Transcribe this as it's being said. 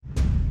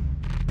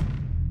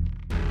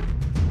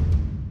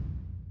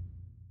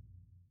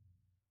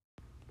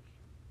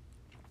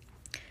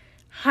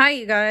Hi,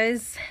 you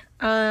guys.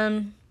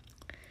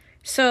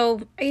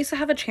 So I used to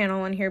have a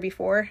channel on here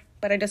before,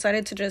 but I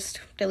decided to just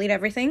delete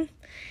everything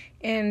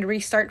and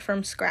restart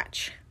from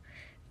scratch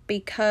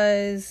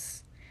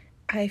because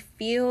I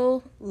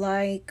feel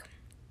like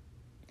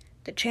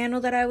the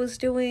channel that I was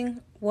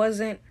doing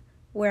wasn't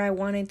where I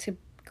wanted to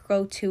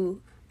go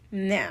to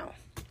now.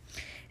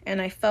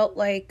 And I felt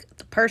like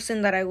the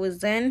person that I was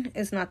then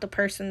is not the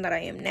person that I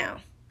am now.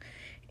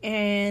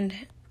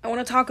 And I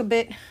want to talk a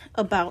bit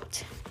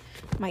about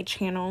my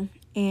channel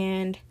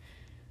and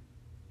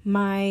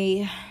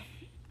my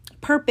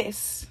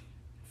purpose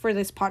for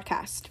this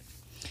podcast.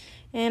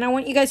 And I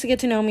want you guys to get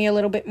to know me a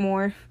little bit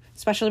more,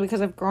 especially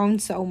because I've grown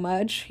so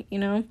much,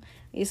 I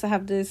used to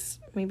have this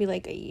maybe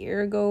like a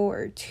year ago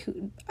or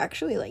 2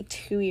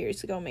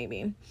 years ago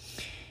maybe.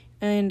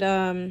 And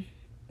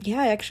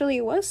actually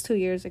it was 2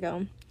 years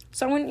ago.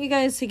 So I want you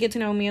guys to get to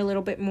know me a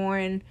little bit more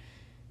and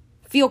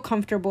feel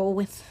comfortable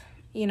with,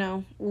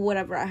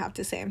 whatever I have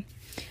to say.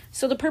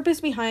 So the purpose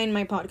behind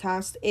my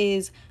podcast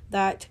is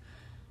that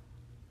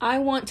I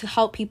want to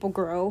help people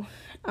grow.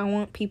 I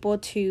want people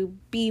to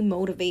be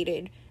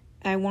motivated.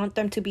 I want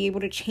them to be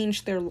able to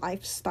change their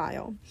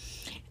lifestyle,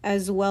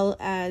 as well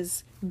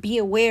as be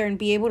aware and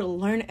be able to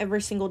learn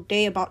every single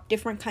day about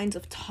different kinds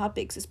of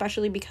topics,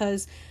 especially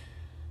because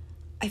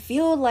I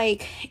feel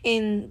like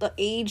in the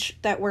age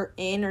that we're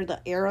in, or the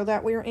era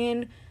that we're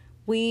in,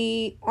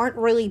 we aren't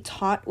really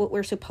taught what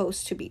we're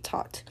supposed to be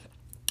taught.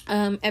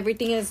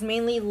 Everything is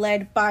mainly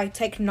led by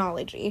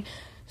technology.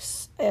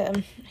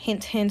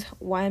 Hint, hint,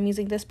 why I'm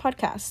using this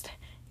podcast,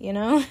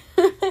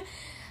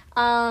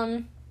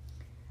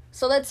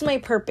 So that's my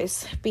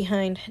purpose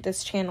behind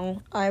this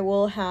channel. I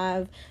will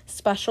have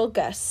special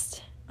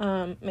guests,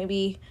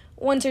 maybe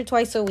once or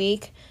twice a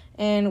week,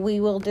 and we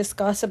will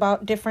discuss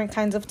about different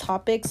kinds of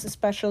topics,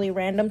 especially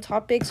random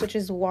topics, which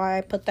is why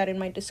I put that in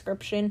my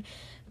description,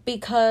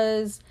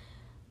 because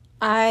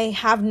I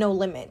have no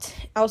limit.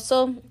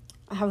 Also,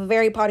 I have a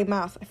very potty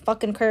mouth. I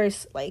fucking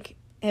curse like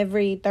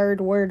every third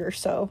word or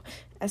so.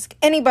 Ask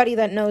anybody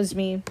that knows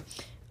me.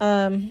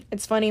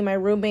 It's funny, my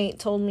roommate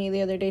told me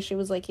the other day, she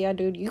was like, yeah,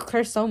 dude, you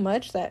curse so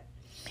much that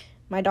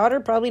my daughter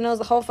probably knows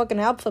the whole fucking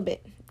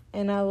alphabet.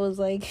 And I was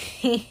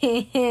like,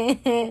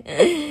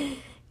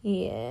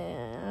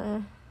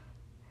 yeah.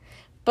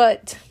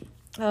 But,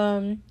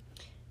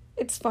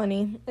 it's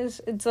funny.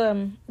 It's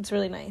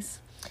really nice.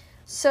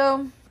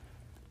 So,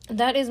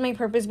 that is my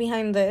purpose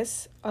behind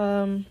this.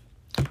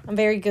 I'm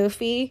very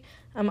goofy.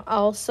 I'm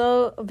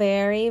also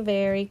very,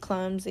 very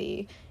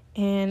clumsy.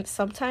 And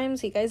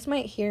sometimes you guys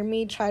might hear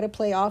me try to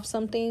play off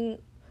something.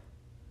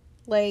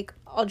 Like,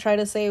 I'll try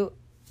to say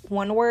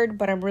one word,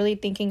 but I'm really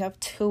thinking of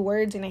 2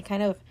 words, and I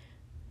kind of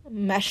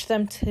mesh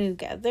them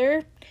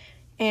together.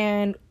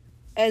 And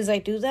as I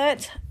do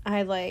that,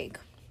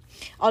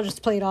 I'll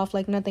just play it off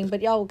like nothing,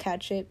 but y'all will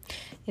catch it.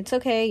 It's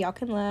okay. Y'all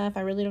can laugh.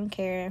 I really don't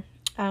care.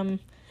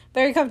 I'm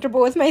very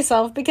comfortable with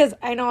myself because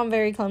I know I'm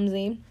very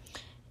clumsy.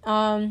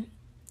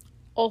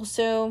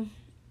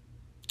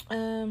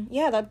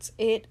 That's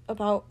it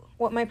about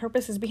what my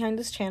purpose is behind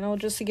this channel,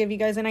 just to give you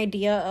guys an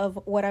idea of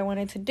what I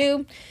wanted to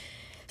do.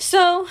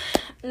 So,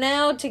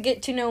 now to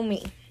get to know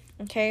me,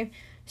 okay?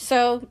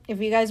 So, if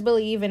you guys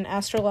believe in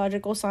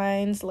astrological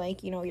signs,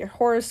 like, your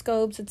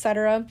horoscopes,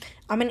 etc.,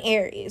 I'm an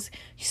Aries.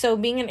 So,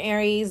 being an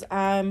Aries,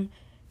 I'm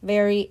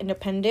very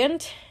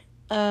independent,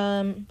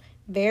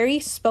 very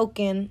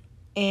spoken,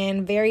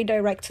 and very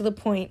direct to the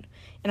point,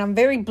 and I'm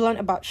very blunt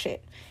about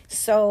shit.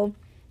 So,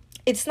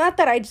 it's not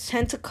that I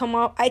tend to come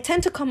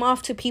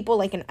off to people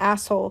like an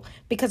asshole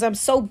because I'm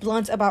so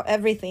blunt about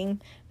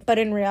everything. But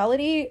in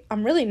reality,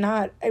 I'm really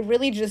not. I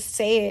really just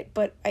say it,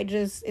 but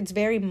it's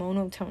very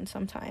monotone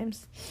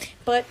sometimes.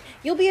 But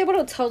you'll be able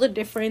to tell the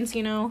difference,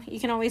 You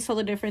can always tell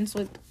the difference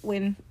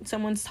when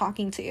someone's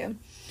talking to you.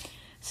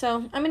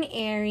 So, I'm an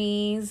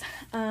Aries.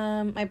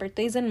 My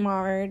birthday's in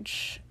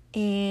March.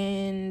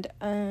 And,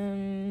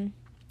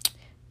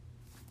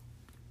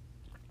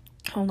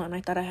 hold on,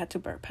 I thought I had to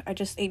burp. I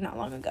just ate not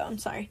long ago. I'm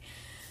sorry.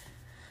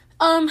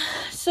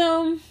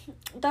 So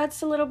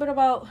that's a little bit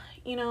about,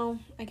 I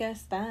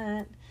guess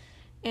that.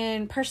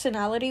 And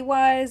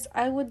personality-wise,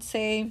 I would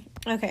say,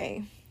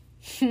 okay,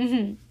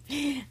 I'm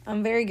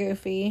very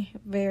goofy,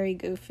 very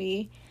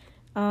goofy.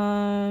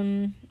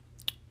 I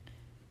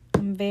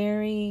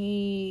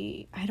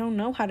don't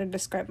know how to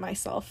describe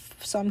myself.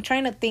 So I'm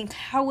trying to think,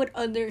 how would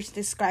others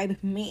describe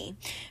me?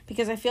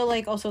 Because I feel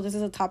like also this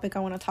is a topic I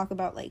want to talk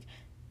about,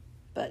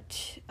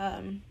 but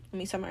let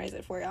me summarize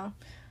it for y'all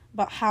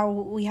about how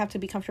we have to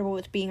be comfortable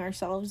with being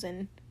ourselves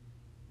and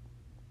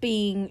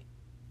being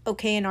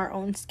okay in our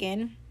own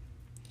skin.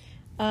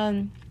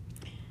 And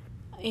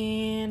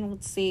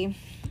let's see,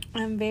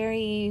 I'm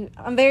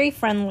very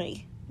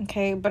friendly,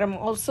 okay, but I'm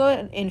also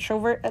an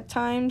introvert at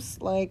times.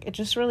 It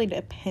just really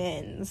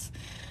depends.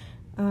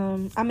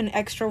 I'm an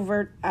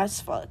extrovert as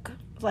fuck.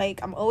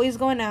 I'm always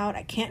going out.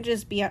 I can't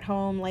just be at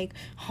home.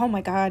 Oh my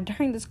god,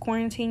 during this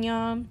quarantine,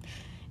 y'all,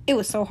 it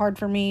was so hard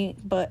for me,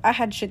 but I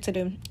had shit to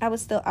do. I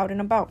was still out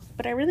and about,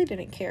 but I really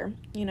didn't care,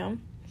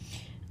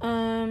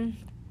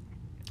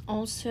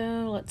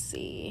 Also, let's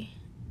see.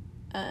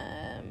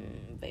 How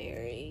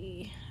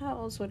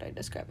else would I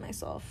describe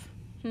myself?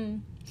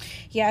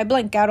 Yeah, I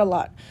blank out a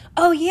lot.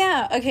 Oh,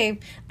 yeah, okay.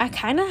 I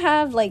kind of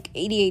have, like,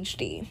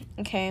 ADHD,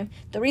 okay?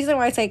 The reason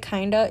why I say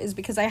kinda is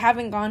because I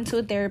haven't gone to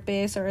a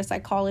therapist or a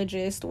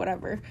psychologist,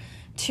 whatever,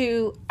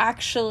 to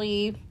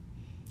actually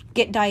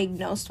get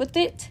diagnosed with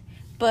it.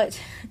 But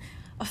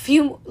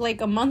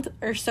a month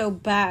or so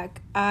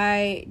back,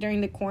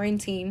 during the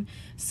quarantine,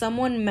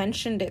 someone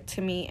mentioned it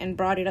to me and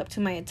brought it up to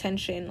my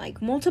attention,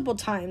 like, multiple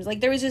times. Like,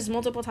 there was just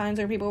multiple times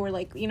where people were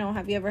like,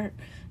 have you ever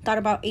thought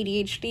about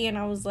ADHD? And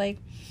I was like,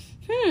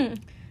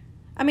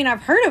 I mean,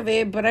 I've heard of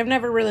it, but I've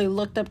never really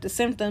looked up the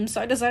symptoms,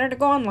 so I decided to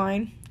go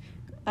online.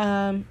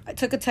 I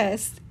took a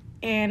test,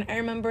 and I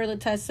remember the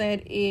test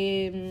said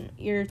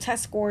your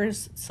test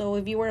scores, so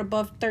if you were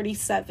above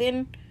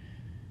 37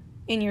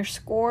 in your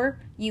score,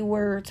 you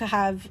were to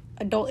have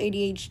adult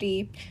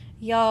ADHD.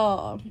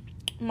 Y'all,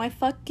 my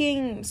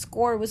fucking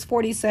score was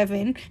 47.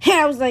 And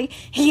I was like,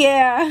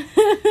 yeah,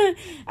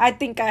 I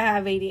think I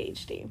have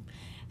ADHD.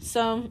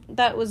 So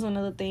that was one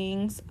of the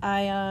things.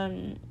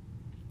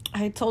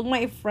 I told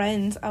my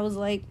friends, I was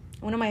like,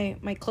 one of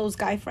my close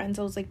guy friends,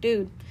 I was like,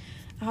 dude,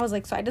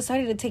 so I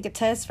decided to take a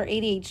test for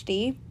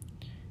ADHD,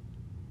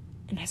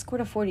 and I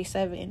scored a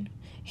 47.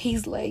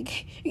 He's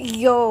like,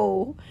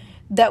 yo,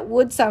 that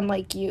would sound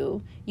like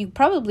you. You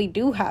probably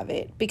do have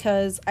it,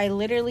 because I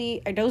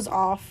doze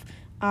off.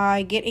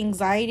 I get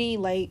anxiety,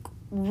 like,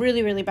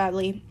 really, really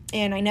badly,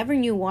 and I never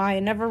knew why. I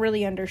never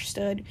really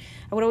understood.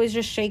 I would always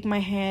just shake my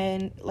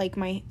hand,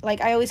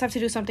 I always have to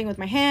do something with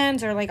my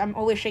hands, or, like, I'm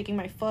always shaking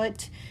my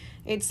foot.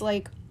 It's,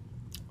 like,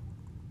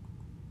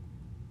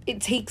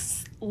 it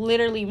takes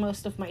literally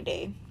most of my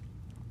day.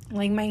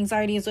 Like, my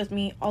anxiety is with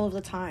me all of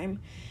the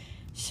time.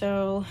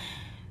 So,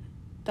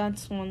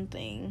 that's one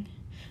thing.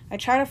 I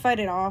try to fight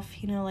it off,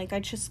 I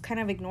just kind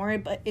of ignore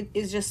it, but it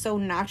is just so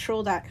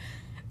natural that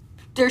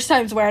there's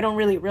times where I don't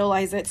really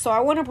realize it. So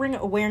I want to bring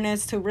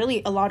awareness to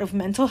really a lot of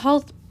mental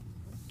health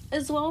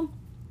as well,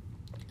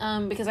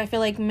 because I feel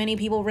like many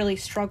people really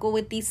struggle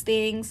with these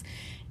things,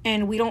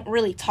 and we don't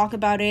really talk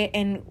about it,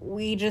 and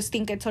we just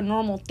think it's a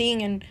normal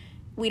thing, and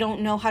we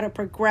don't know how to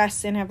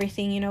progress and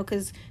everything,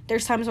 because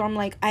there's times where I'm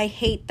like, I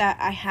hate that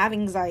I have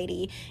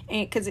anxiety,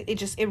 and because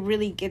it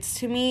really gets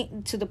to me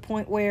to the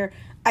point where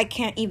I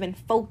can't even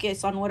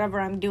focus on whatever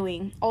I'm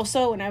doing.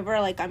 Also, whenever,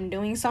 like, I'm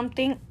doing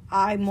something,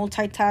 I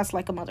multitask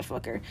like a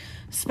motherfucker,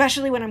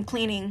 especially when I'm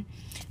cleaning.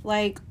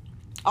 Like,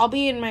 I'll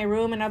be in my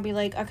room and I'll be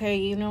like, okay,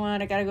 you know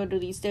what, I gotta go do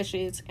these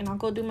dishes, and I'll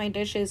go do my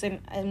dishes,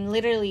 and I'm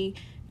literally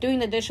doing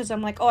the dishes.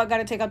 I'm like, oh, I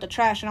gotta take out the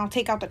trash, and I'll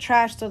take out the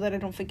trash so that I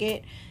don't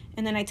forget.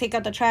 And then I take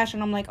out the trash,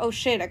 and I'm like, oh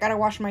shit, I gotta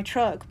wash my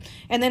truck.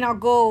 And then I'll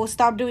go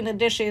stop doing the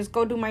dishes,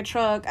 go do my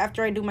truck.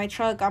 After I do my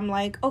truck, I'm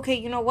like, okay,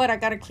 you know what, I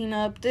gotta clean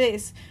up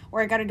this,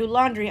 or I gotta do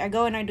laundry. I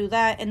go and I do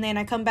that, and then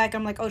I come back,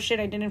 I'm like, oh shit,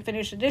 I didn't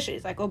finish the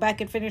dishes. I go back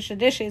and finish the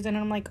dishes, and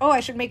I'm like, oh, I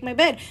should make my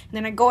bed. And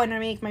then I go and I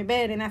make my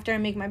bed, and after I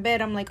make my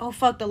bed, I'm like, oh,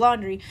 fuck the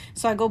laundry.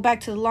 So I go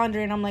back to the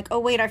laundry, and I'm like, oh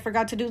wait, I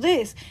forgot to do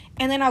this.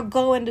 And then I'll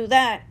go and do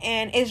that,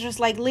 and it's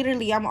just like,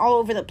 literally, I'm all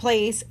over the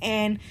place,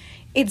 and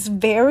it's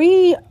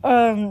very,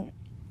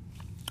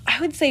 I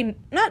would say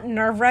not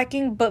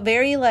nerve-wracking, but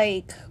very,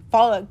 like,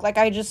 fog. Like,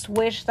 I just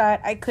wish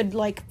that I could,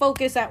 like,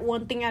 focus at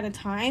one thing at a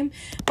time.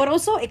 But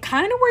also, it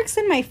kind of works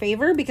in my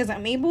favor, because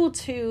I'm able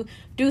to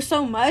do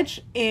so much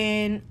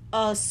in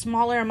a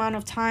smaller amount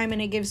of time,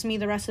 and it gives me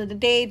the rest of the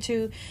day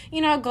to,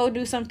 go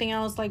do something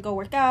else, like go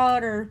work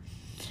out or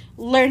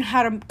learn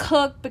how to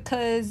cook,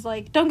 because,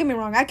 like, don't get me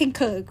wrong, I can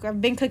cook.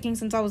 I've been cooking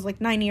since I was, like,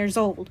 9 years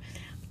old.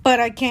 But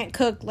I can't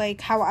cook,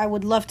 like, how I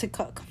would love to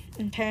cook,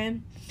 okay?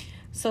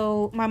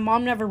 So my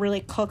mom never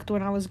really cooked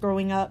when I was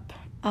growing up.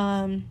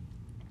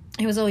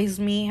 It was always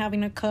me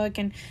having to cook,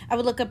 and I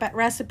would look up at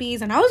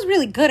recipes, and I was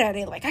really good at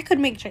it. Like, I could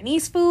make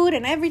Chinese food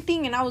and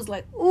everything, and I was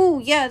like, ooh,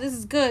 yeah, this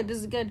is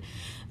good.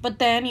 But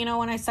then,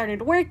 when I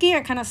started working, I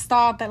kind of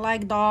stopped. I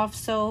lagged off,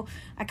 so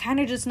I kind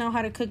of just know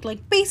how to cook,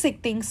 like,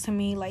 basic things to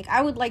me. Like,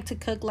 I would like to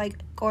cook, like,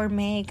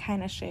 gourmet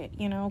kind of shit,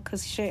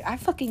 because shit, I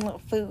fucking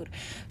love food.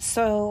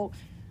 So,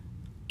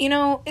 it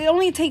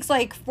only takes,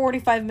 like,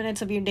 45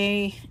 minutes of your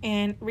day,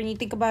 and when you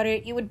think about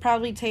it, you would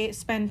probably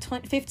spend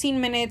 15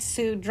 minutes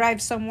to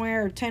drive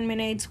somewhere, or 10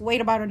 minutes,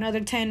 wait about another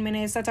 10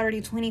 minutes, that's already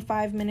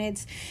 25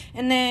 minutes,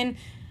 and then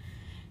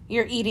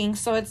you're eating.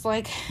 So it's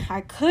like,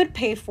 I could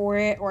pay for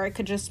it, or I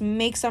could just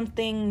make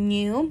something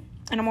new,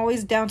 and I'm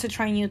always down to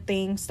try new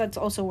things. That's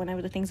also one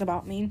of the things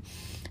about me.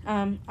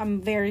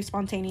 I'm very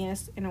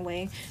spontaneous in a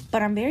way,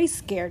 but I'm very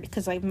scared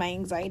because, like, my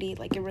anxiety,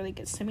 like, it really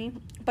gets to me.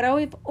 But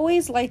I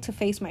always like to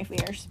face my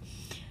fears.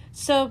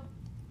 So,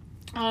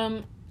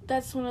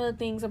 that's one of the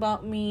things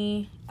about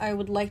me. I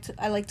like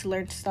to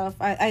learn stuff.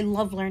 I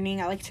love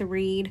learning. I like to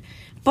read.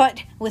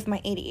 But with my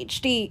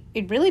ADHD,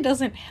 it really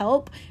doesn't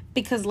help,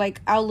 because, like,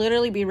 I'll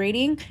literally be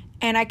reading,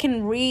 and I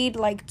can read,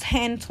 like,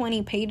 10,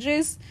 20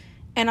 pages,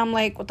 and I'm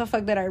like, what the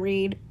fuck did I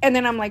read? And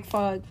then I'm like,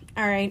 fuck,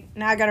 all right,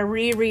 now I gotta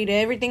reread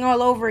everything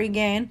all over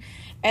again.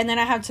 And then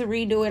I have to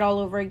redo it all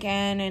over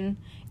again. And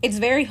it's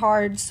very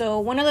hard. So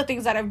one of the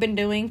things that I've been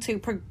doing to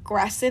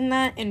progress in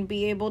that and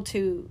be able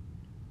to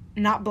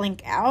not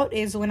blank out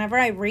is whenever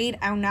I read,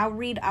 I'll now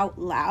read out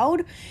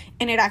loud,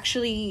 and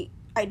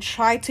I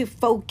try to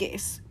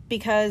focus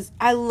because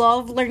I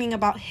love learning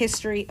about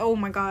history. Oh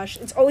my gosh,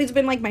 it's always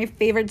been like my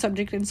favorite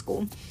subject in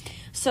school.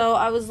 So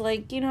I was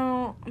like,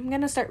 I'm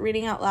gonna start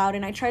reading out loud,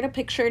 and I try to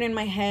picture it in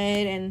my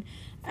head, and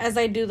as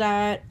I do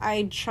that,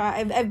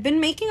 I've been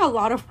making a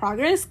lot of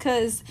progress,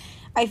 because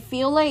I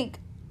feel like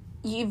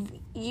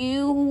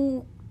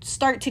you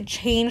start to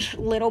change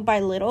little by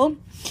little,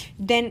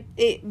 then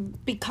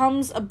it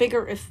becomes a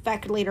bigger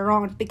effect later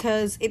on,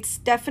 because it's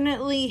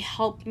definitely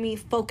helped me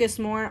focus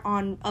more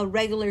on a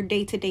regular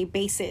day-to-day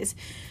basis.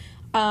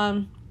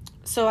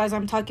 So as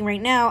I'm talking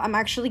right now, I'm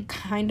actually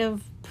kind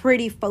of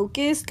pretty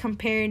focused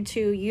compared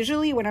to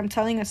usually when I'm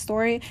telling a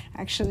story.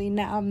 Actually,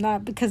 now I'm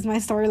not, because my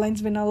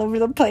storyline's been all over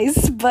the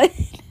place, but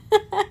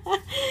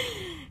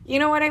you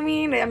know what I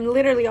mean? I'm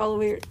literally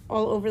all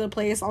over the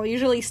place. I'll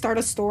usually start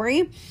a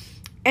story,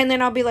 and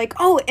then I'll be like,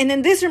 oh, and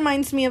then this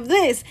reminds me of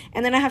this,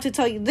 and then I have to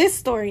tell you this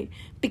story,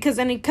 because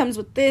then it comes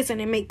with this, and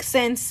it makes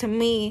sense to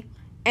me,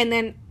 and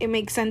then it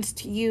makes sense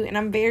to you, and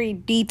I'm very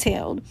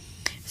detailed.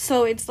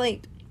 So it's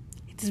like,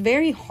 it's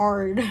very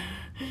hard,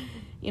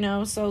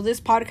 so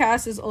this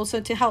podcast is also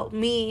to help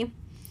me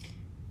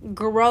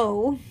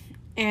grow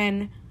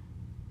and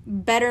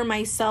better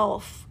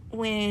myself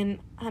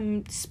when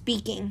I'm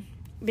speaking,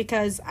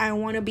 because I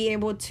want to be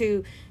able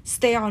to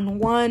stay on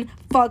one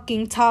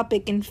fucking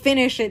topic and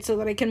finish it so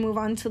that I can move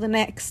on to the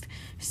next.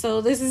 So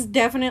this is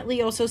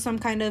definitely also some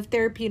kind of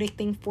therapeutic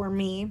thing for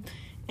me.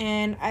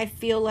 And I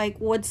feel like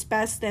what's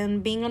best than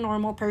being a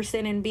normal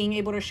person and being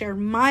able to share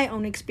my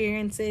own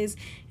experiences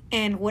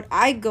and what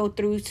I go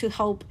through to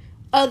help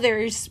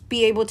others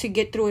be able to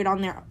get through it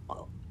on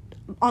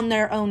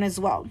their own as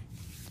well.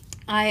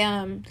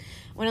 One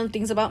of the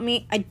things about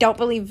me, I don't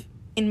believe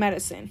in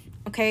medicine,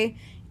 okay?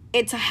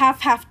 It's a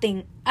half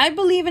thing. I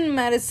believe in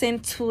medicine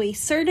to a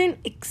certain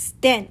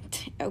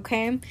extent,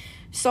 okay?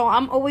 So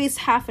I'm always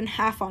half and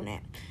half on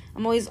it.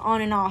 I'm always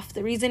on and off.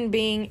 The reason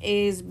being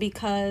is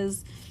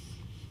because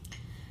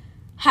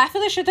half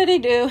of the shit that I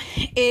do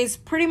is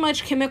pretty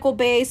much chemical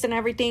based and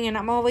everything, and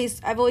I've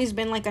always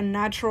been like a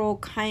natural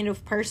kind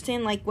of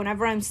person. Like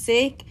whenever I'm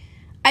sick,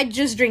 I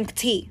just drink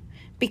tea,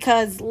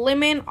 because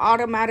lemon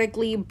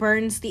automatically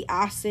burns the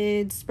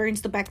acids,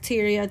 burns the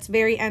bacteria. It's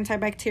very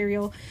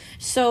antibacterial.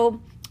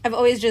 So I've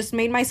always just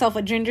made myself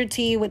a ginger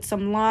tea with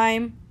some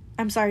lemon,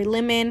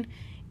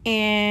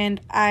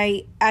 and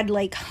I add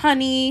like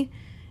honey,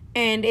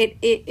 and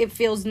it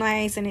feels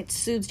nice, and it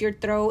soothes your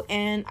throat,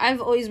 and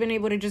I've always been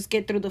able to just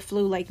get through the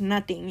flu like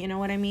nothing, you know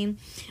what I mean?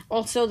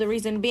 Also, the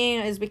reason being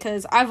is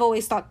because I've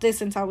always thought this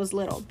since I was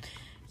little.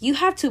 You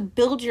have to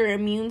build your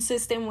immune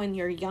system when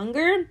you're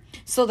younger,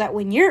 so that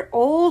when you're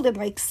old at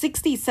like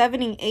 60,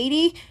 70,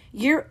 80,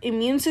 your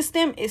immune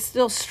system is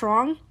still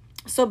strong.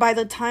 So by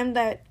the time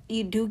that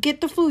you do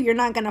get the flu, you're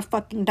not gonna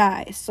fucking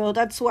die. So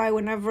that's why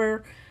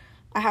whenever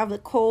I have the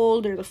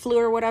cold or the flu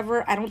or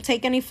whatever, I don't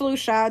take any flu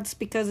shots,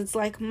 because it's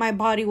like my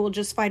body will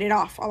just fight it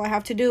off. All I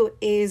have to do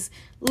is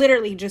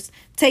literally just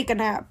take a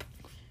nap,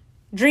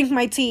 drink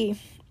my tea,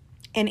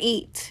 and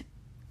eat,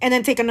 and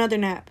then take another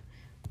nap.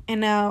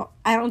 And now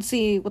I don't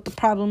see what the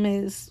problem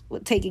is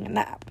with taking a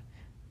nap.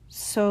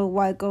 So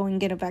why go and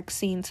get a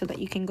vaccine so that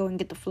you can go and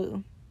get the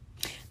flu?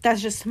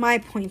 That's just my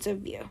point of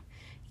view.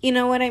 You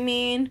know what I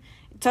mean?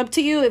 It's up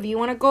to you if you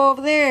want to go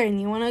over there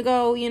and you want to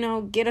go,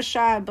 get a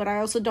shot. But I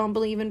also don't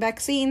believe in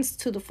vaccines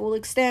to the full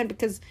extent,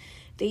 because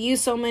they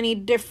use so many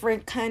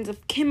different kinds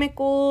of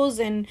chemicals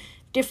and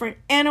different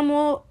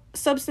animal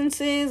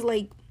substances.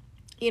 Like,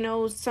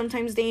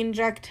 sometimes they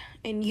inject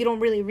and you don't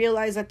really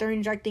realize that they're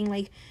injecting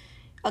like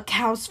a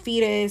cow's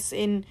fetus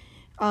and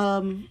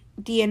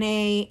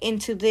DNA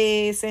into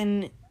this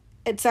and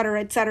et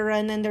cetera,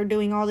 and then they're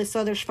doing all this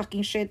other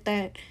fucking shit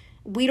that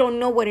we don't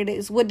know what it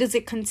is. What does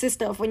it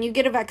consist of? When you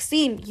get a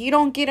vaccine, you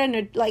don't get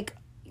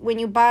when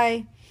you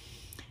buy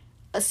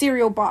a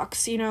cereal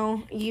box,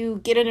 you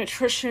get a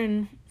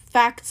nutrition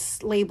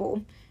facts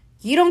label.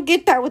 You don't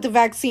get that with the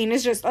vaccine.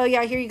 It's just, oh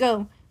yeah, here you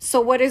go. So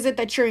what is it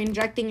that you're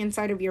injecting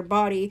inside of your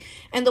body?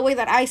 And the way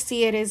that I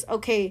see it is,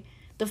 okay,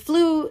 the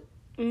flu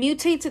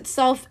mutates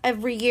itself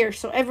every year.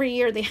 So every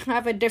year they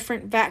have a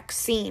different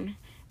vaccine,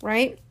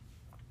 right?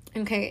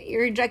 Okay,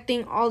 you're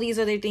injecting all these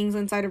other things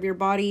inside of your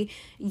body,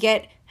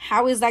 yet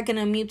how is that going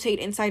to mutate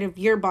inside of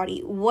your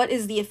body? What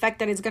is the effect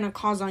that it's going to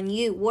cause on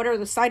you? What are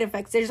the side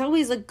effects? There's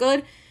always a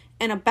good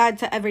and a bad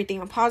to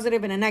everything, a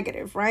positive and a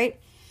negative, right?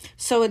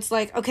 So it's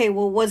like, okay,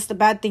 well, what's the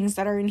bad things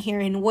that are in here,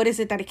 and what is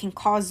it that it can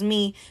cause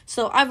me?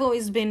 So I've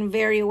always been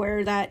very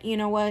aware that, you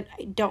know what,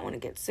 I don't want to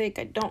get sick.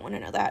 I don't want to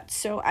know that.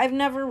 So I've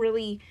never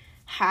really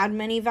had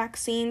many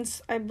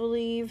vaccines, I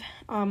believe.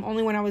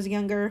 Only when I was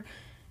younger,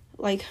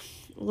 like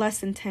less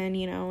than 10,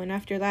 and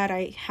after that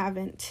I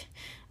haven't.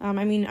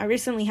 I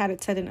recently had a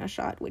tetanus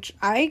shot, which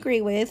I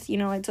agree with,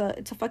 it's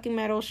a fucking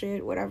metal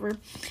shit, whatever.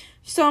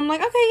 So I'm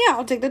like, okay, yeah,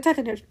 I'll take the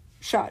tetanus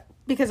shot,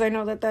 because I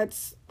know that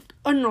that's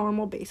a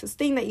normal basis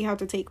thing that you have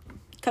to take.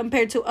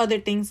 compared to other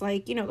things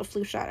like, you know, the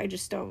flu shot. I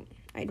just don't.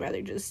 I'd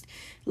rather just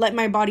let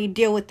my body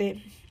deal with it.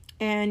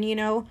 And, you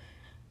know,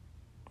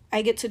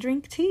 I get to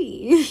drink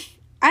tea.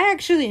 I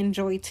actually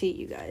enjoy tea,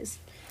 you guys.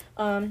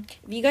 If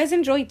you guys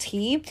enjoy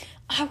tea,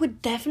 I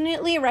would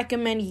definitely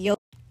recommend yoga.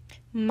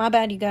 My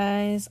bad, you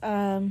guys.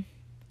 I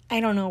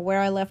don't know where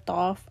I left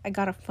off. I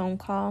got a phone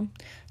call,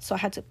 so I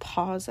had to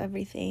pause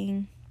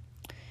everything.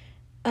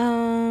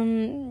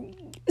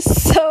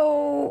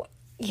 So,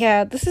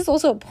 yeah, this is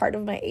also a part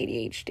of my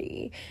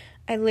ADHD.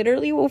 I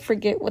literally will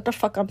forget what the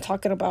fuck I'm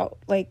talking about,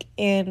 like,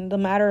 in the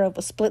matter of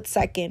a split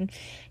second.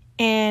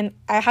 And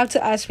I have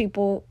to ask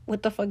people,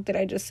 what the fuck did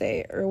I just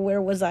say? Or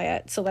where was I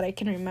at? So that I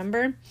can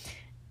remember.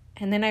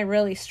 And then I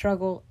really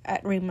struggle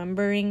at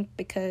remembering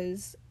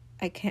because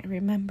I can't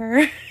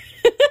remember.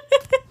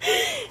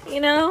 You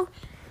know?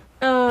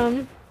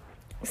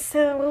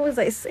 So what was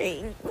I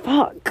saying?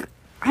 Fuck.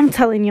 I'm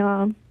telling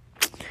y'all,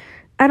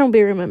 I don't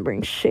be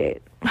remembering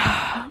shit.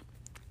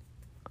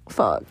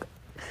 Fuck.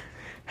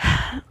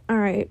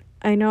 Alright.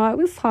 I know I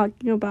was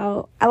talking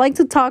about, I like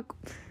to talk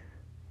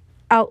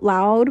out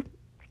loud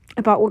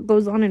about what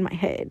goes on in my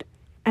head.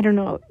 I don't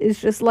know. It's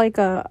just like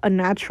a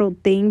natural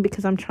thing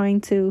because I'm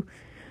trying to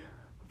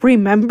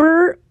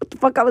remember what the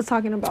fuck I was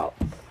talking about.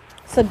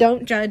 So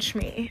don't judge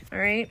me,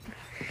 alright?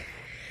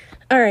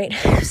 Alright,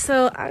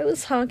 so I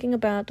was talking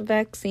about the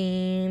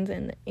vaccines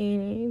and the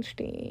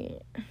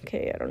ADHD.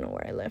 Okay, I don't know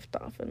where I left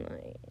off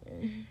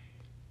in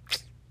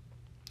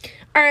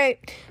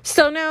Alright,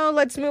 so now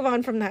let's move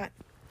on from that.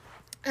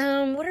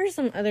 What are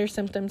some other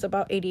symptoms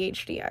about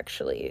ADHD,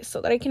 actually,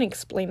 so that I can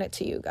explain it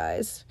to you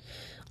guys?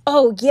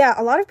 Oh, yeah,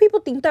 a lot of people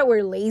think that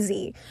we're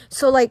lazy.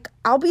 So, like,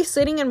 I'll be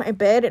sitting in my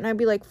bed, and I'd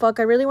be like, fuck,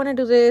 I really want to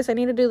do this, I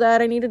need to do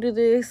that, I need to do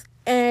this,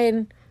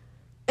 and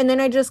then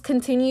I just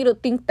continue to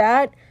think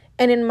that,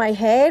 and in my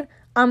head,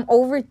 I'm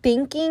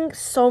overthinking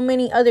so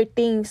many other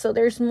things. So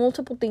there's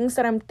multiple things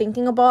that I'm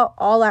thinking about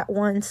all at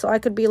once. So I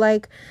could be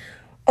like,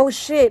 oh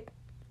shit,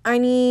 I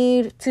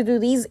need to do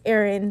these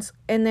errands.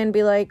 And then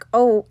be like,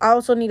 oh, I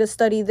also need to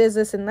study this,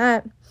 this, and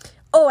that.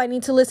 Oh, I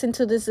need to listen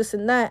to this, this,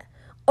 and that.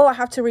 Oh, I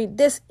have to read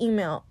this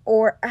email.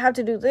 Or I have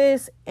to do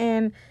this.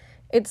 And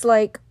it's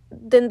like,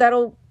 then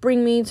that'll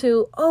bring me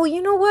to, oh,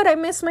 you know what? I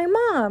miss my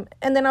mom.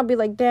 And then I'll be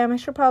like, damn, I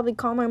should probably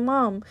call my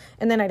mom.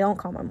 And then I don't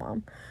call my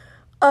mom.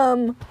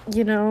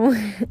 You know,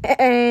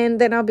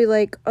 and then I'll be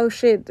like, oh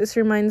shit, this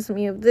reminds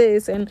me of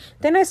this. And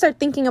then I start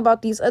thinking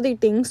about these other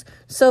things.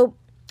 So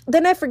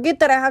then I forget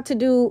that I have to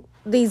do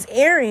these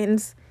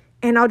errands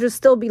and I'll just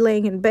still be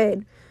laying in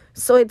bed.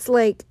 So it's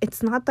like,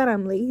 it's not that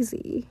I'm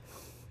lazy.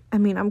 I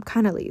mean, I'm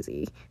kind of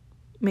lazy,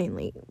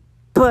 mainly.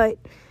 But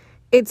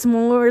it's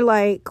more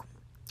like,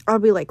 I'll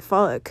be like,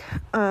 fuck.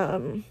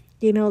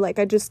 You know, like,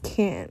 I just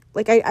can't.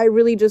 Like, I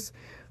really just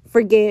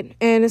forget.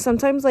 And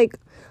sometimes, like,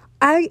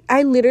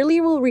 I literally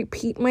will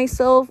repeat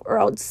myself, or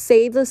I'll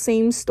say the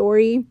same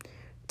story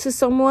to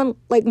someone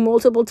like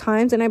multiple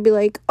times, and I'd be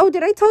like, oh,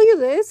 did I tell you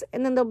this?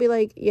 And then they'll be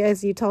like,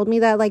 yes, you told me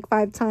that like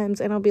 5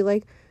 times. And I'll be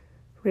like,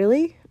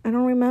 really? I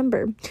don't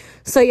remember.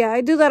 So yeah, I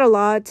do that a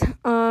lot.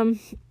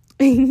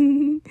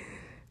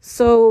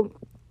 So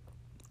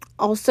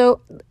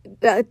also,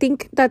 I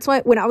think that's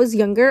why when I was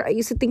younger, I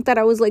used to think that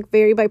I was like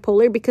very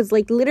bipolar, because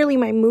like literally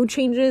my mood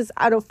changes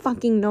out of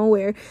fucking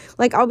nowhere.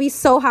 Like I'll be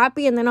so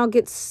happy and then I'll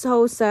get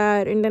so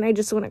sad and then I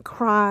just want to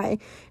cry.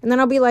 And then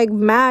I'll be like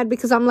mad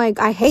because I'm like,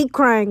 I hate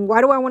crying.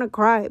 Why do I want to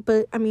cry?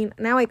 But I mean,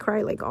 now I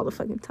cry like all the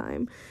fucking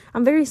time.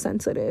 I'm very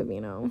sensitive,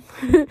 you know.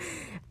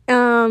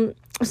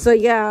 So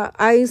yeah,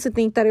 I used to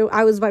think that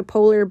I was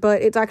bipolar,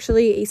 but it's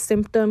actually a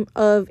symptom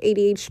of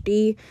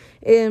ADHD.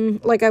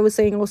 Like I was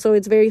saying, also,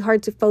 it's very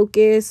hard to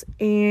focus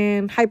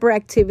and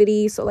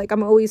hyperactivity. So like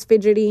I'm always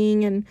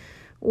fidgeting and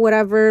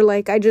whatever.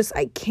 Like I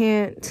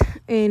can't.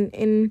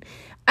 And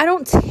I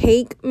don't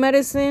take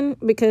medicine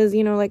because,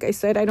 you know, like I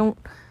said, I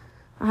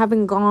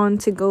haven't gone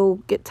to go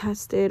get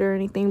tested or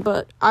anything,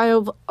 but I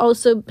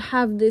also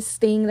have this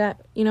thing that,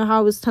 you know, how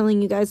I was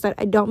telling you guys that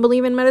I don't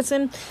believe in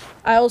medicine.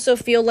 I also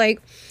feel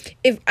like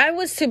if I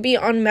was to be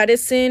on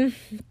medicine,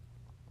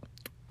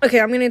 okay,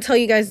 I'm going to tell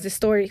you guys the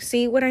story.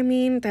 See what I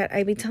mean? That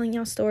I be telling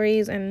y'all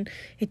stories and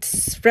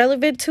it's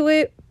relevant to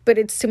it, but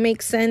it's to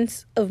make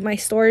sense of my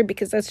story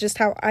because that's just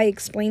how I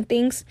explain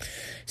things.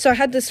 So I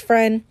had this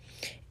friend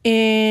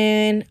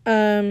and,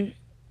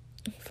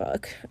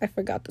 fuck, I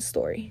forgot the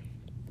story.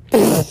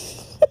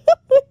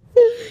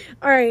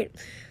 All right,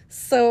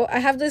 so I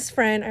have this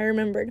friend, I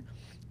remembered,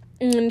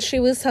 and she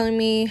was telling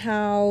me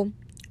how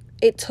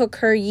it took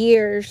her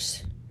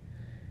years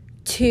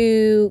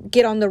to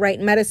get on the right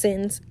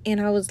medicines,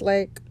 and I was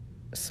like,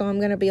 so I'm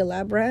gonna be a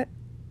lab rat?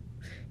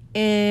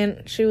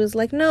 And she was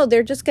like, no,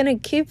 they're just gonna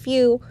give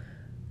you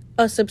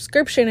a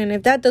subscription, and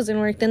if that doesn't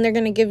work, then they're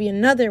gonna give you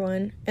another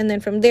one, and then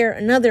from there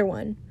another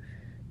one.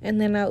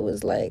 And then I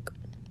was like,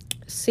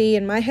 see,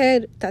 in my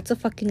head, that's a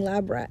fucking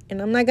lab rat,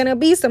 and I'm not gonna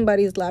be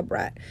somebody's lab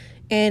rat.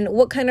 And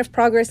what kind of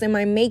progress am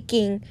I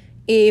making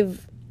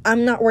if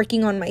I'm not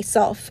working on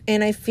myself?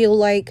 And I feel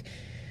like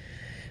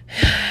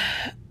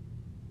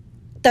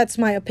that's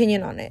my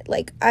opinion on it.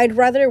 Like, I'd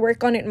rather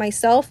work on it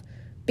myself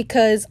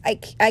because I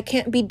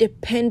can't be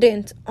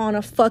dependent on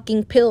a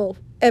fucking pill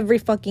every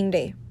fucking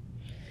day.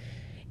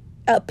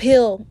 A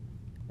pill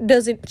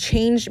doesn't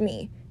change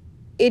me.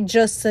 It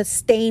just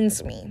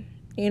sustains me.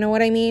 You know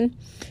what I mean?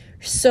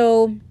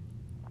 So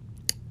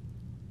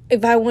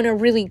if I want to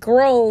really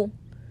grow,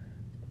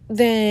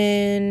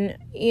 then,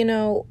 you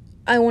know,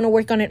 I want to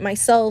work on it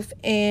myself.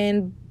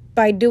 And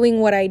by doing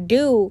what I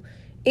do,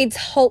 it's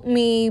helped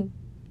me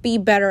be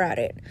better at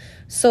it.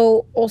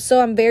 So also,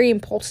 I'm very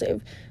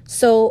impulsive.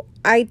 So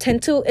I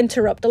tend to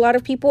interrupt a lot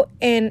of people.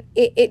 And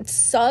it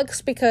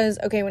sucks because,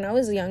 okay, when I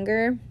was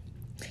younger,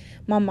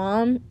 my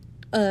mom,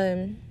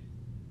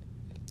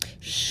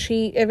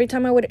 she, every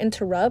time I would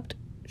interrupt,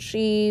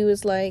 she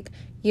was like,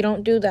 you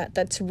don't do that.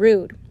 That's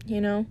rude,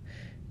 you know?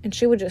 And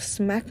she would just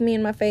smack me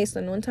in my face.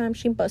 And one time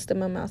she busted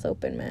my mouth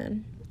open,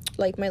 man.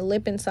 Like, my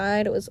lip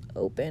inside, it was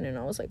open. And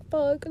I was like,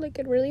 fuck, like,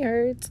 it really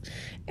hurts.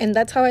 And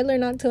that's how I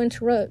learned not to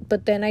interrupt.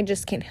 But then I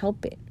just can't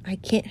help it. I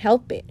can't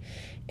help it.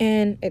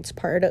 And it's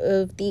part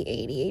of the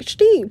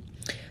ADHD.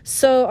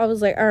 So I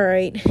was like, all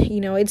right,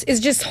 you know, it's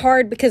just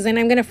hard because then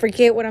I'm going to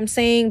forget what I'm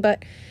saying.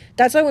 But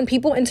that's why when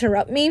people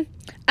interrupt me,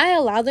 I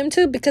allow them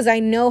to because I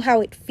know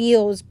how it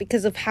feels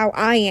because of how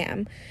I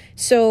am.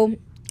 So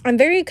I'm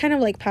very kind of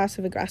like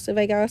passive aggressive,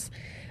 I guess.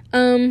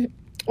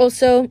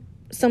 Also,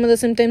 some of the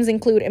symptoms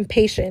include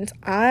impatience.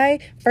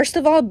 First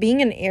of all,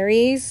 being an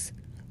Aries,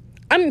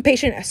 I'm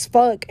impatient as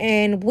fuck.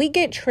 And we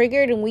get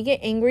triggered and we get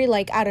angry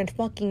like out of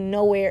fucking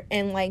nowhere.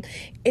 And like,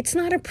 it's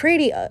not a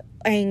pretty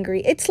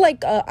angry. It's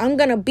like I'm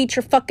gonna beat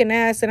your fucking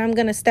ass and I'm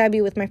gonna stab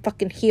you with my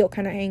fucking heel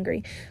kind of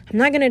angry. I'm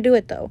not gonna do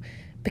it though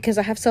because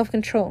I have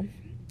self-control.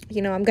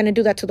 You know, I'm gonna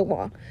do that to the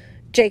wall.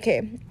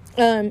 JK.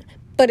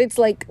 But it's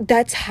like,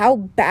 that's how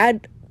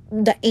bad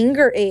the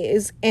anger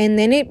is. And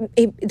then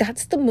it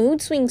that's the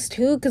mood swings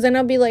too, because then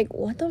I'll be like,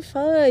 what the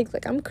fuck,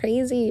 like, I'm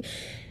crazy.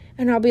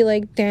 And I'll be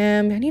like,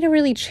 damn, I need to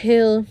really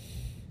chill.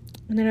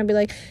 And then I'll be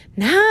like,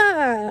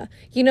 nah,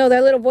 you know,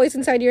 that little voice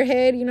inside your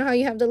head, you know how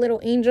you have the little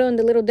angel and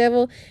the little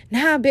devil?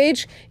 Nah,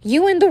 bitch,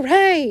 you in the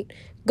right,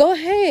 go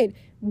ahead,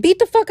 beat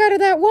the fuck out of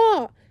that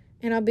wall.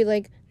 And I'll be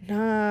like,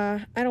 nah,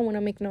 I don't want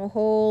to make no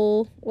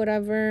hole,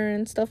 whatever,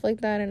 and stuff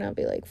like that. And I'll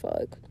be like,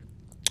 fuck.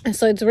 And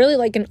so it's really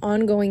like an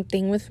ongoing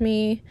thing with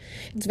me.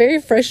 It's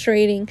very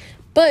frustrating,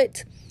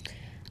 but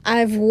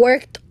I've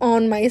worked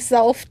on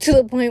myself to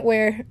the point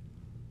where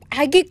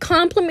I get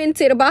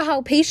complimented about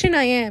how patient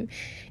I am.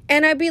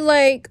 And I'd be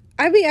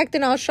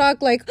acting all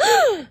shocked, like,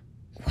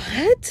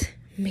 what?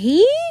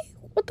 Me?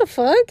 What the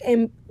fuck?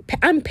 And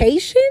I'm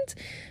patient?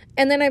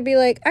 And then I'd be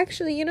like,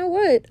 actually, you know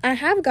what? I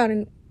have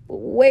gotten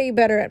way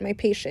better at my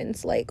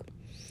patience. Like,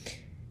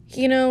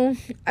 you know,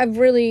 I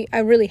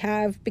really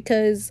have,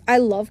 because I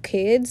love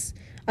kids.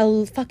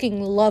 I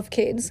fucking love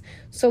kids.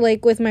 So,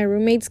 like, with my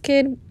roommate's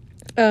kid,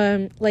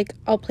 like,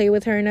 I'll play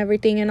with her and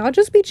everything, and I'll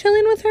just be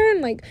chilling with her,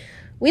 and, like,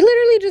 we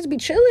literally just be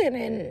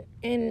chilling,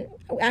 and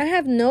I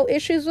have no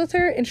issues with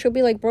her, and she'll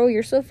be like, bro,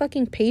 you're so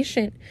fucking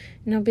patient.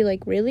 And I'll be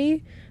like,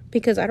 really?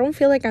 Because I don't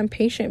feel like I'm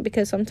patient,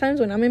 because sometimes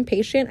when I'm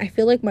impatient, I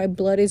feel like my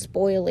blood is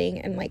boiling,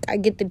 and, like, I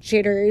get the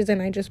jitters, and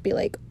I just be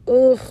like,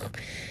 ugh.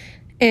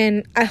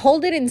 And I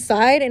hold it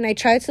inside, and I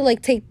try to,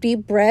 like, take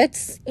deep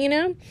breaths, you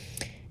know?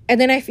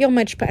 And then I feel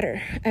much better.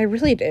 I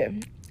really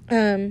do.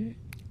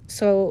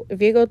 So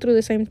if you go through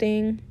the same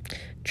thing,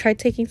 try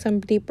taking some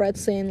deep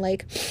breaths in,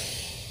 like,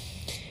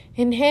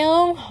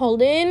 inhale,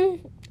 hold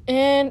in,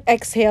 and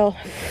exhale.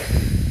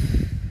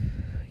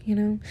 You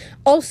know?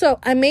 Also,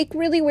 I make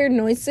really weird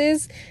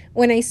noises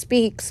when I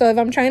speak. So if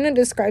I'm trying to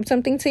describe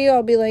something to you,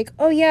 I'll be like,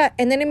 oh yeah,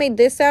 and then it made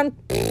this sound.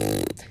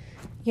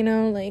 You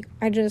know, like,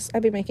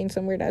 I'd be making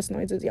some weird ass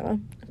noises, y'all.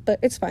 But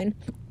it's fine.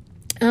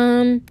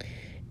 And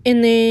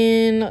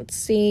then, let's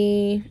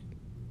see,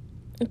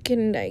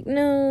 getting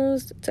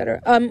diagnosed,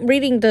 etc. I'm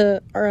reading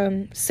the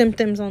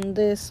symptoms on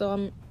this,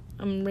 so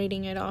I'm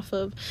reading it off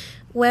of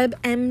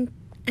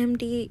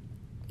WebMD.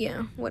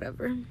 Yeah,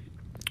 whatever.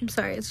 I'm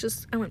sorry, it's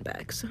just, I went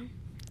back, so,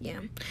 yeah.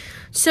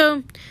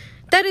 So,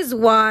 that is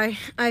why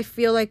I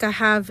feel like I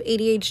have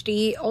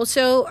ADHD.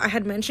 Also, I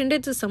had mentioned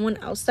it to someone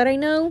else that I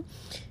know,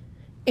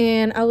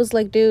 and I was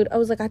like, dude,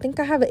 I think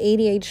I have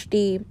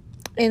ADHD.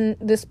 And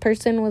this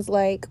person was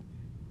like,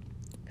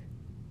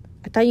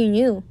 I thought you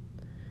knew.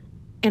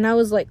 And I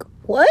was like,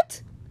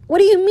 what? What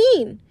do you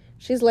mean?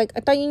 She's like,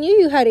 I thought you knew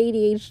you had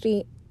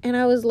ADHD. And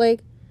I was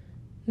like,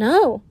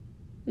 no,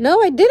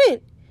 I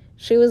didn't.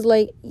 She was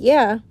like,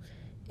 yeah.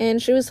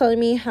 And she was telling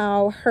me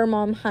how her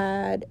mom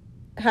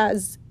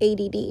has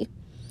ADD,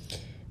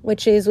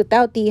 which is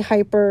without the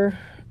hyper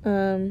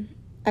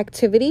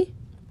activity.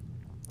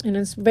 And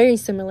it's very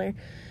similar.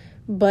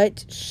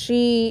 But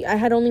I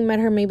had only met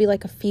her maybe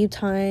like a few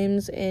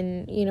times,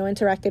 and, you know,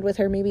 interacted with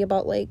her maybe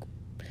about like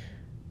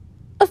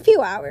a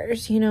few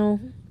hours, you know,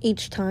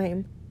 each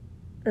time,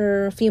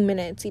 or a few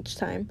minutes each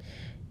time.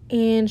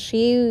 And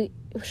she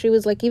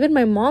was like, even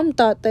my mom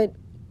thought that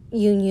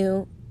you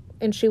knew,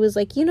 and she was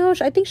like,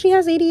 I think she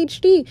has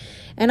ADHD.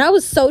 And I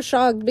was so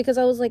shocked because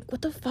I was like,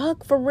 what the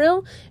fuck, for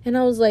real? And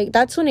I was like,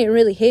 that's when it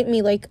really hit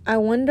me. Like, I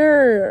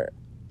wonder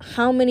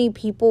how many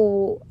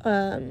people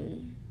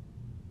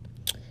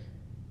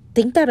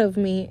think that of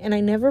me, and I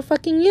never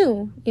fucking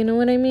knew. You know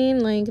what I mean?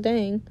 Like,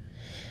 dang.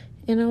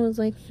 And I was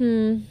like,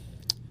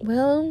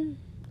 well,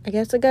 I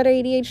guess I got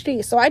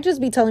ADHD. So I just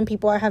be telling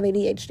people I have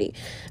ADHD.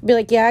 Be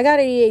like, yeah, I got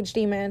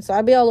ADHD, man. So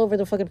I be all over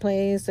the fucking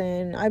place,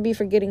 and I be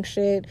forgetting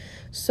shit.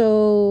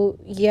 So,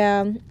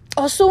 yeah.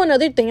 Also,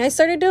 another thing I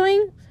started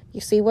doing,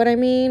 you see what I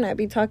mean? I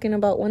be talking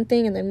about one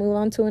thing and then move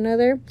on to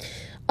another.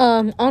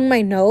 On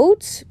my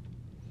notes,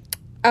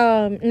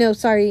 on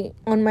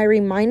my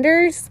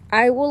reminders,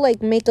 I will,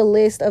 like, make a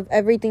list of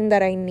everything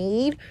that I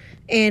need.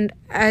 And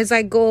as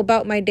I go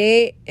about my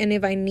day, and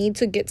if I need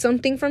to get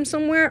something from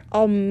somewhere,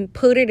 I'll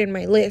put it in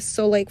my list.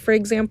 So, like, for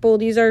example,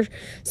 these are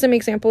some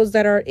examples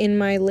that are in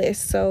my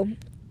list. So,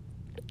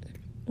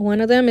 one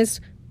of them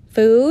is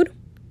food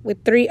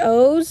with 3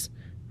 O's.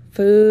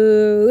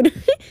 Food.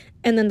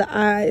 And then the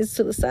I's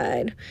to the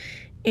side.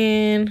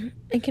 And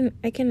I can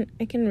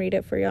read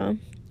it for y'all.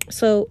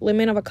 So,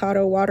 lemon,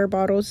 avocado, water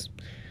bottles,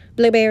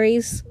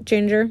 blueberries,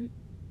 ginger,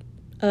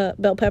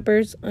 bell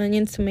peppers,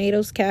 onions,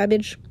 tomatoes,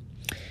 cabbage,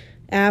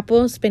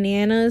 apples,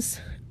 bananas.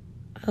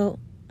 Oh,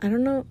 I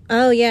don't know.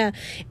 Oh, yeah.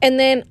 And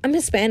then I'm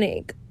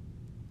Hispanic.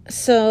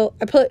 So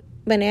I put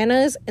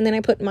bananas and then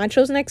I put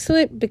machos next to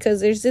it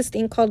because there's this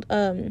thing called,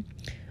 in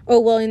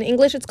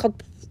English it's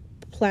called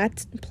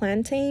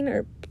plantain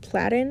or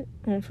platen.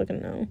 I don't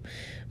fucking know.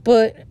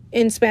 But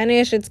in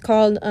Spanish it's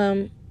called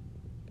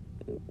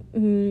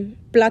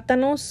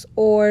plátanos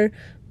or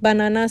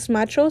bananas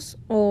machos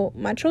or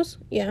machos.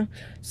 Yeah.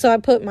 So I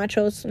put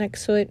machos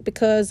next to it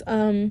because,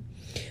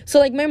 so,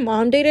 like, my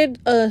mom dated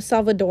a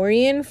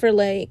Salvadorian for,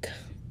 like,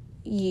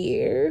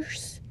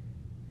 years.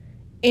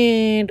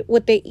 And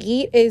what they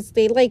eat is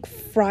they, like,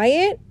 fry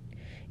it.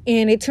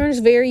 And it turns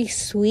very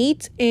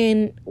sweet.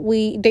 And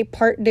they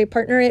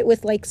partner it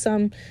with, like,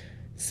 some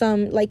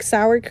like,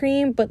 sour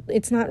cream. But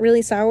it's not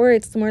really sour.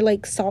 It's more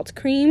like salt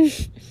cream.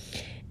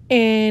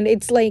 And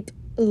it's, like,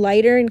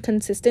 lighter in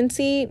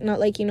consistency. Not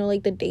like,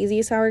 like the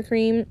Daisy sour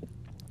cream.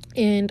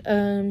 And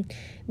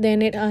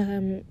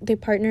then they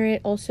partner it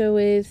also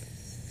with...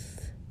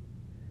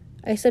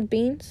 I said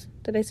beans.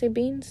 Did I say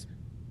beans?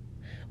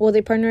 Well,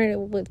 they partner it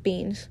with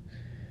beans.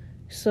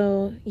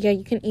 So, yeah,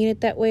 you can eat it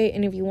that way.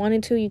 And if you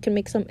wanted to, you can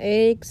make some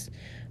eggs.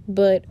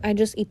 But I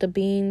just eat the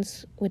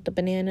beans with the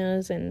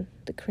bananas and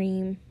the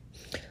cream.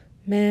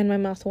 Man, my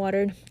mouth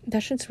watered.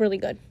 That shit's really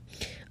good.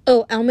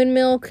 Oh, almond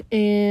milk.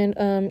 And,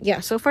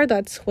 yeah, so far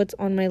that's what's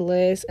on my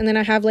list. And then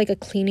I have, like, a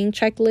cleaning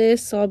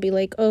checklist. So I'll be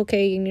like,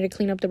 okay, you need to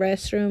clean up the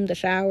restroom, the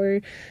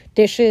shower,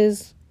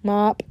 dishes,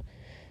 mop.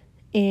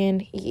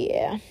 And,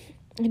 yeah.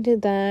 I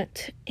did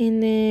that.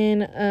 And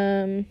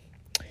then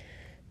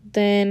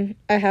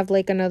I have,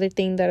 like, another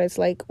thing that is,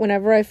 like,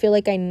 whenever I feel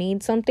like I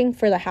need something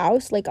for the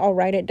house, like, I'll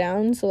write it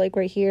down. So, like,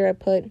 right here I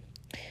put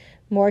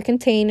more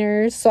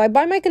containers. So I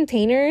buy my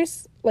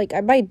containers, like,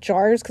 I buy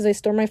jars because I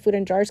store my food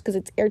in jars because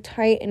it's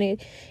airtight and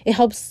it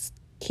helps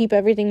keep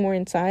everything more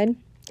inside,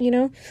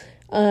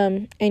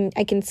 and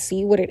I can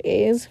see what it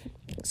is.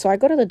 So I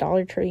go to the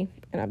Dollar Tree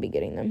and I'll be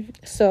getting them.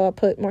 So I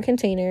put more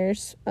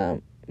containers,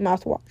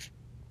 mouthwash,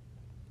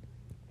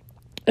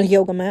 a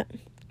yoga mat,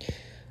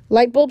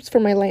 light bulbs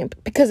for my lamp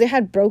because it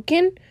had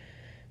broken.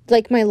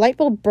 Like, my light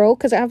bulb broke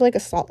because I have, like, a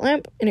salt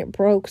lamp and it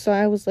broke. So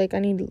I was like, I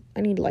need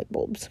light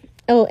bulbs.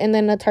 Oh, and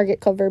then a Target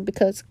cover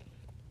because,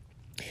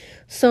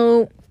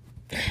 so,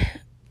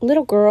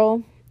 little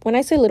girl, when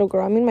I say little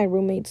girl, I mean my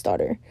roommate's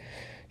daughter.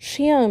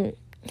 She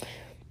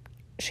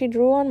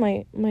drew on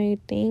my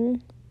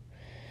thing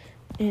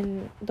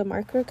and the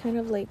marker kind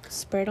of, like,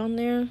 spread on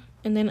there.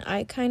 And then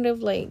I kind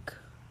of, like,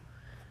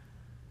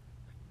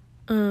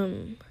 oh,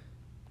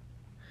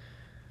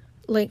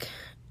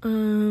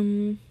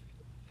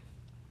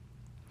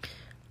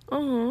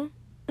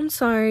 I'm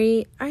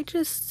sorry. I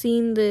just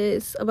seen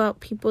this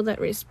about people that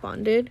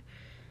responded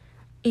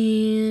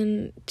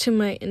to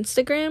my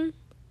Instagram.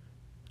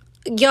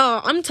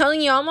 Y'all, I'm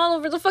telling y'all, I'm all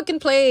over the fucking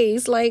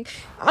place. Like,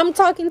 I'm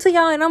talking to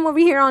y'all and I'm over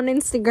here on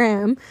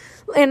Instagram.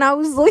 And I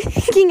was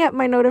looking at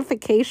my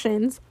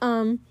notifications.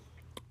 And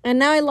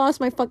now I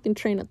lost my fucking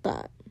train of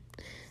thought.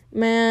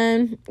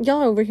 Man,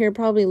 y'all over here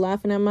probably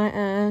laughing at my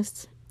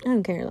ass. I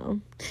don't care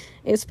though.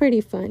 It's pretty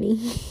funny.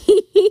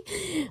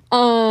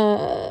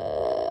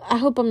 I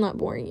hope I'm not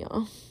boring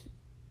y'all.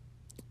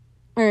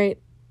 Alright,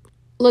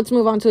 let's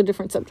move on to a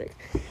different subject.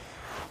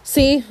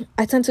 See,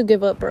 I tend to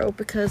give up, bro,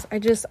 because I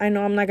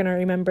know I'm not gonna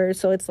remember.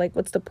 So it's like,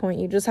 what's the point?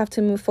 You just have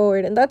to move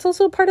forward. And that's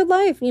also part of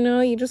life,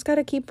 you just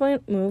gotta keep on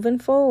moving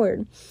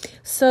forward.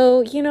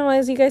 So,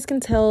 as you guys can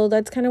tell,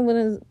 that's kind of one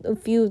of a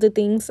few of the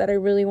things that I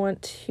really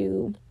want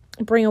to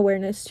bring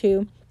awareness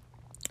to.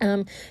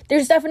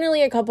 There's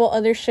definitely a couple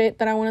other shit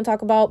that I want to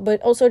talk about,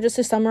 but also just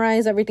to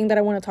summarize everything that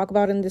I want to talk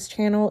about in this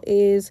channel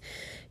is,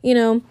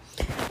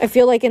 I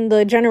feel like in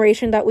the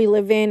generation that we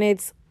live in,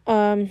 it's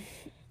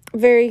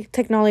very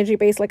technology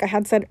based, like I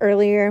had said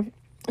earlier.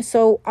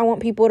 So I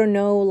want people to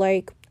know,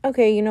 like,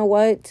 okay, you know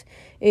what?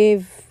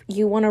 If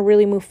you want to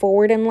really move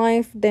forward in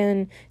life,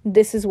 then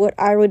this is what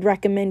I would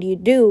recommend you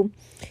do.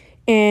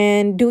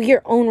 And do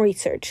your own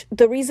research.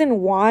 The reason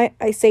why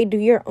I say do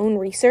your own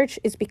research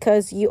is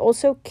because you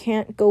also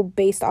can't go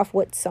based off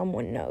what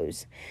someone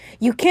knows.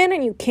 You can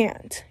and you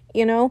can't,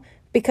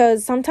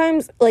 because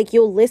sometimes, like,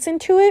 you'll listen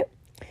to it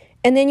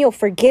and then you'll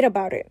forget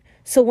about it.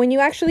 So when you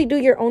actually do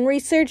your own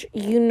research,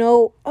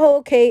 oh,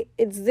 okay,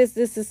 it's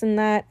this, and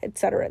that,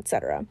 etc.,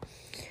 etc.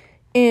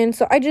 And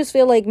so I just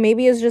feel like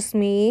maybe it's just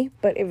me,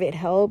 but if it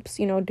helps,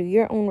 do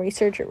your own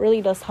research. It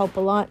really does help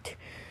a lot.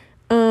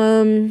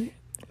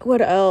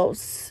 What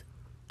else?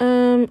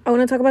 I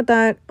want to talk about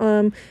that.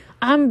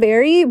 I'm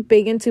very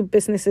big into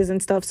businesses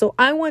and stuff. So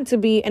I want to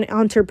be an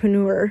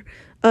entrepreneur.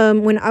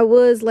 When I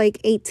was like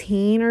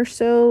 18 or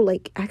so,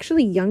 like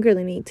actually younger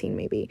than 18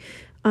 maybe,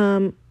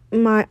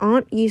 my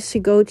aunt used to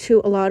go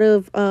to a lot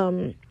of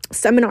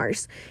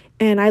seminars,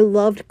 and I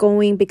loved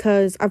going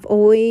because I've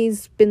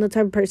always been the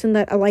type of person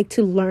that I like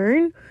to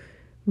learn,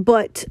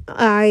 but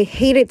I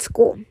hated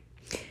school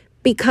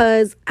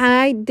because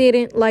I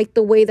didn't like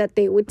the way that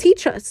they would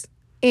teach us.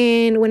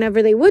 And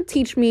whenever they would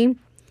teach me,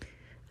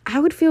 I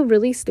would feel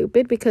really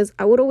stupid because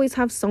I would always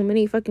have so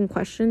many fucking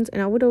questions,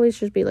 and I would always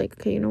just be like,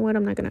 okay, you know what?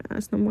 I'm not going to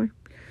ask no more,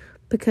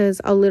 because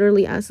I'll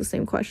literally ask the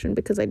same question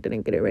because I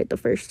didn't get it right the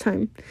first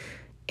time.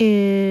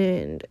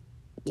 And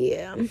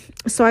yeah,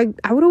 so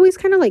I would always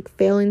kind of like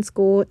fail in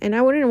school, and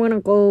I wouldn't want to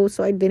go,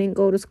 so I didn't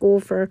go to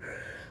school for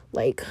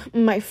like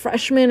my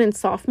freshman and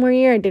sophomore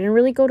year. I didn't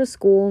really go to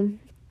school.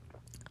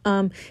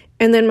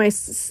 And then my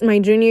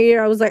junior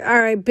year, I was like,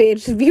 all right,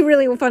 bitch, if you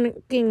really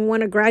fucking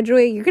want to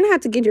graduate, you're going to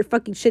have to get your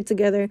fucking shit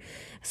together.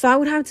 So I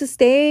would have to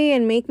stay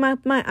and make my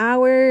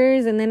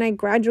hours. And then I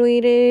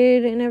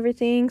graduated and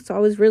everything. So I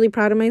was really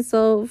proud of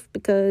myself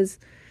because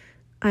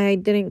I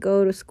didn't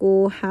go to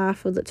school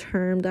half of the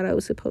term that I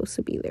was supposed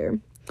to be there.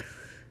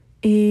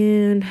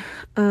 And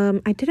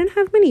I didn't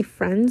have many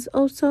friends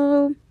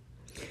also.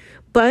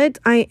 But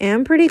I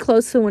am pretty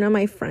close to one of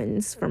my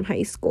friends from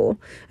high school.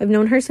 I've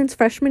known her since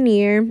freshman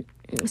year.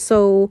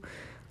 So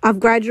I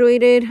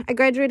graduated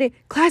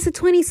class of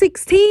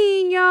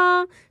 2016,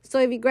 y'all. So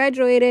if you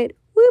graduated,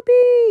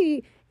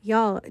 whoopee.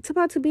 Y'all, it's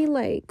about to be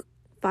like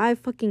 5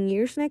 fucking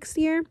years next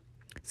year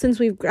since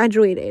we've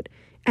graduated.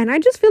 And I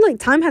just feel like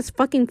time has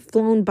fucking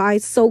flown by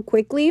so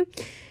quickly.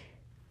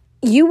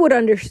 You would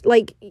understand,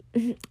 like,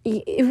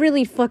 it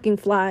really fucking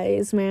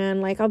flies,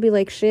 man. Like, I'll be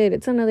like, shit,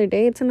 it's another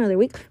day, it's another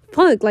week.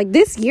 Fuck, like,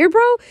 this year,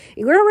 bro,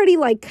 we're already,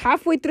 like,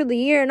 halfway through the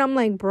year, and I'm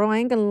like, bro, I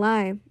ain't gonna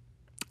lie.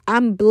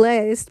 I'm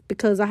blessed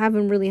because I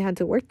haven't really had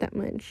to work that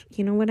much.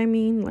 You know what I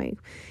mean? Like,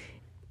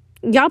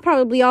 y'all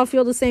probably all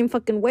feel the same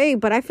fucking way,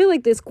 but I feel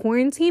like this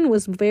quarantine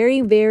was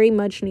very, very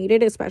much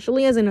needed,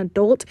 especially as an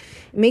adult.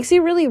 It makes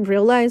you really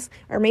realize,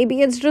 or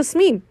maybe it's just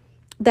me,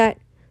 that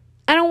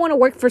I don't want to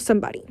work for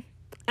somebody.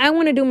 I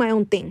want to do my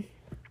own thing.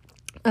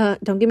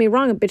 Don't get me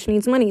wrong, a bitch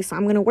needs money, so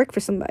I'm going to work for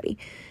somebody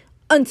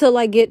until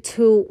I get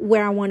to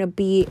where I want to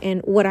be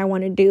and what I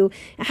want to do.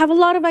 I have a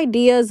lot of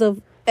ideas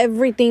of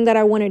everything that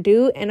I want to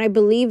do, and I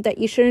believe that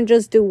you shouldn't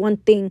just do one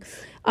thing,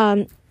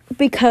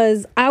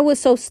 because I was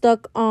so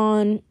stuck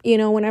on,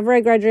 whenever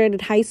I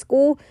graduated high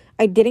school,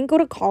 I didn't go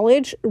to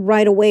college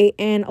right away,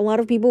 and a lot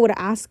of people would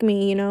ask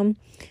me,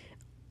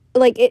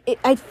 like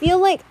I feel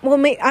like,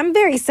 I'm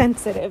very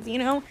sensitive,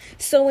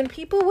 so when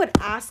people would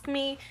ask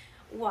me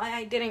why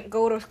I didn't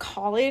go to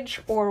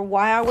college or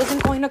why I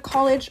wasn't going to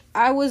college,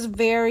 it was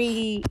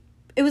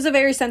a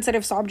very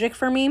sensitive subject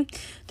for me.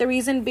 The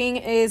reason being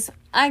is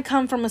I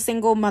come from a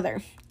single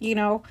mother,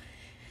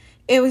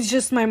 it was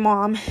just my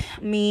mom,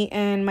 me,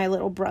 and my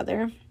little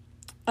brother.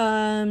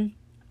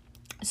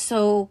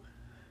 So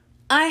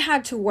I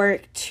had to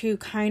work to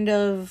kind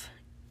of,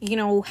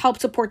 help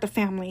support the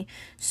family.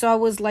 So I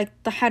was like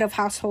the head of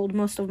household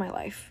most of my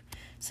life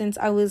since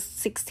I was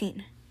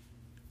 16,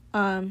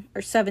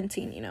 or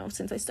 17,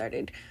 since I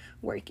started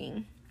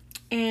working.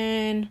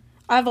 And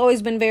I've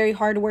always been very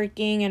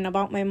hardworking and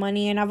about my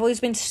money, and I've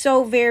always been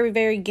so very,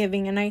 very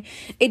giving, and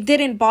it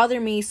didn't bother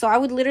me. So I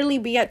would literally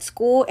be at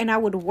school and I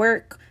would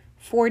work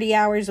 40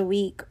 hours a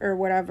week or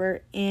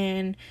whatever,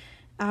 and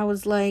I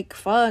was like,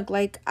 fuck,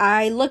 like,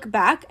 I look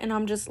back and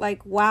I'm just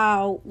like,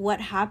 wow,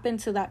 what happened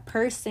to that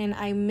person?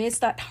 I miss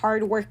that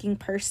hardworking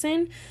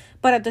person.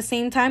 But at the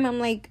same time, I'm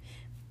like,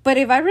 but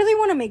if I really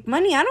want to make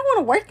money, I don't want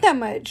to work that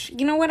much.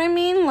 You know what I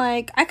mean?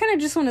 Like, I kind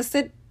of just want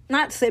to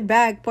not sit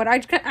back, but I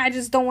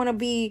just don't want to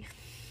be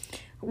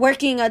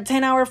working a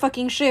 10-hour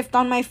fucking shift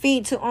on my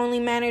feet to only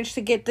manage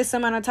to get this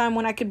amount of time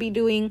when I could be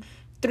doing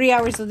 3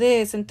 hours of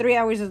this and 3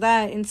 hours of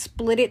that and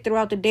split it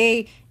throughout the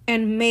day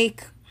and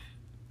make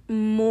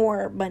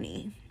more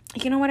money.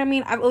 You know what I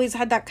mean? I've always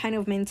had that kind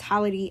of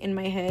mentality in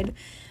my head.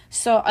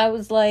 So I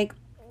was like,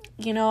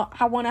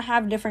 I want to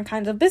have different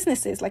kinds of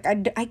businesses. Like,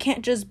 I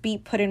can't just be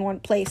put in one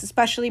place,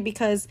 especially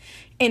because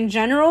in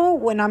general,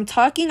 when I'm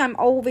talking, I'm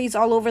always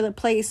all over the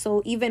place.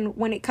 So even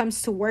when it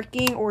comes to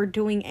working or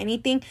doing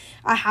anything,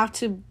 I have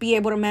to be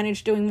able to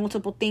manage doing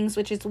multiple things,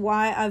 which is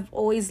why I've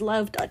always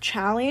loved a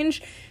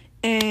challenge.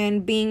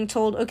 and being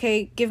told,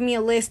 okay, give me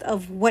a list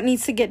of what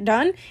needs to get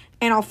done,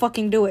 and I'll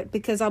fucking do it.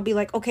 Because I'll be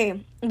like,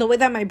 okay, the way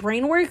that my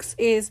brain works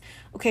is,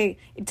 okay,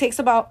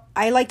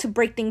 I like to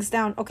break things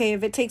down. Okay,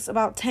 if it takes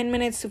about 10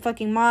 minutes to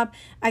fucking mop,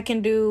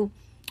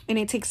 and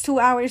it takes 2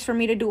 hours for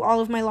me to do all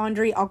of my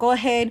laundry, I'll go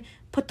ahead,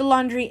 put the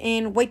laundry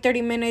in, wait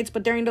 30 minutes,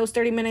 but during those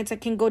 30 minutes, I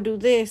can go do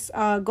this,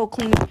 go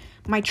clean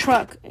my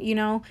truck,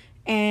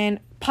 and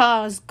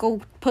pause,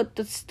 go put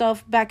the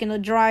stuff back in the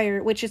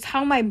dryer, which is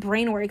how my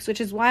brain works, which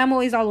is why I'm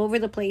always all over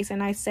the place.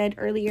 And I said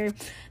earlier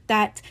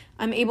that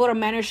I'm able to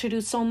manage to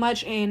do so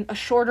much in a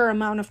shorter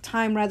amount of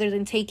time rather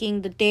than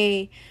taking the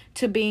day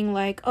to being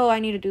like, oh, I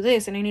need to do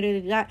this and I need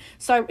to do that.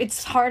 So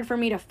it's hard for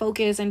me to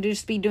focus and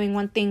just be doing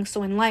one thing.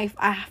 So in life,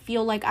 I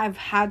feel like I've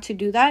had to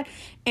do that.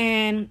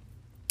 And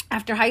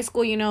after high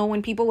school,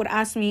 when people would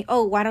ask me,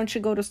 oh, why don't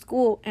you go to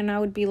school? And I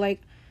would be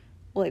like,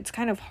 well, it's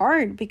kind of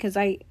hard because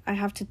I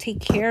have to take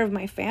care of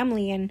my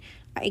family and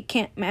I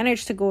can't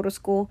manage to go to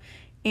school.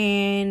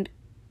 And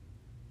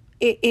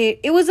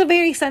it was a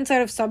very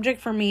sensitive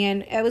subject for me.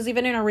 And I was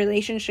even in a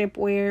relationship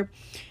where,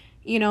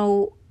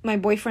 my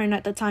boyfriend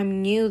at the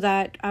time knew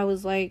that I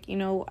was like, I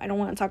don't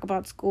want to talk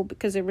about school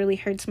because it really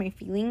hurts my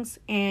feelings.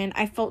 And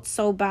I felt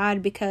so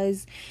bad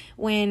because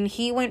when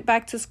he went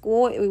back to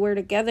school, we were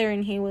together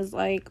and he was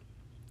like,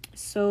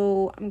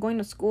 so I'm going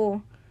to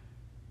school.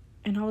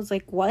 And I was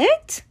like,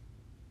 what?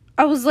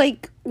 I was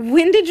like,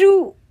 why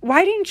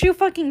didn't you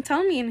fucking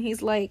tell me? And he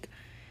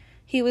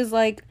was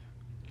like,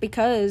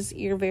 because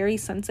you're very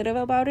sensitive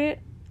about it.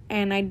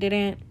 And I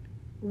didn't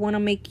want to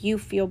make you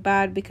feel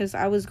bad because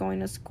I was going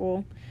to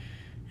school.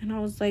 And I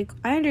was like,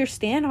 I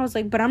understand. I was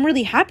like, but I'm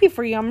really happy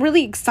for you. I'm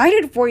really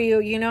excited for you,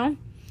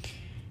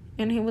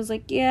 And he was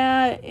like,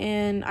 yeah.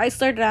 And I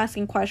started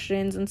asking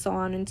questions and so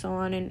on and so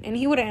on. And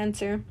he would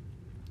answer.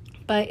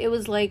 But it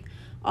was like,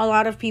 a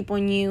lot of people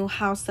knew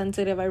how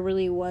sensitive I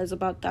really was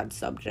about that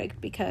subject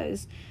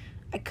because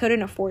I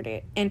couldn't afford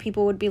it. And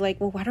people would be like,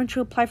 well, why don't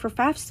you apply for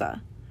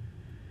FAFSA?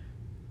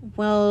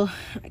 Well,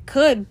 I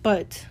could,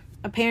 but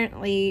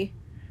apparently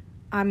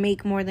I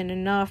make more than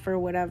enough or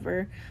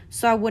whatever.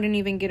 So I wouldn't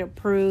even get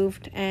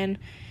approved. And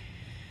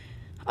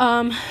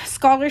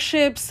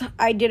scholarships,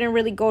 I didn't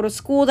really go to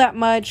school that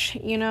much,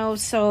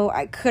 so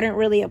I couldn't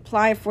really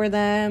apply for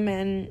them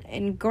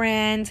and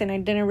grants, and I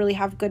didn't really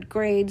have good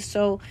grades.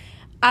 So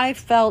I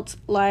felt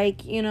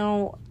like,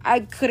 I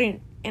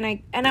couldn't, and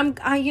I'm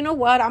you know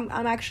what, I'm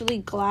actually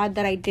glad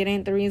that I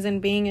didn't. The reason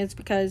being is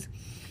because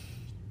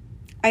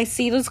I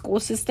see the school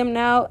system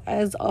now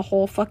as a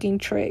whole fucking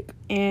trick,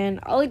 and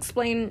I'll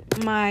explain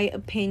my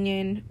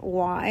opinion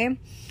why.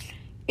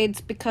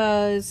 It's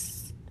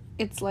because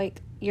it's like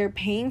you're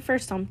paying for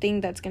something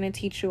that's going to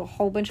teach you a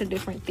whole bunch of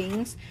different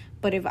things,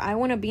 but if I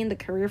want to be in the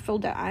career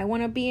field that I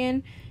want to be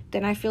in,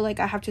 then I feel like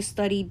I have to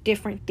study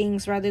different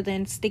things rather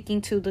than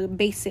sticking to the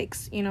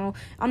basics,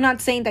 I'm not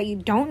saying that you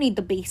don't need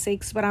the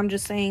basics, but I'm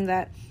just saying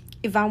that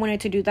if I wanted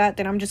to do that,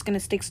 then I'm just going to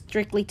stick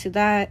strictly to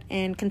that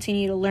and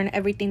continue to learn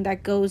everything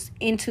that goes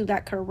into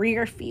that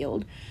career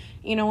field.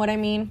 You know what I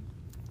mean?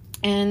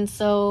 And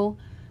so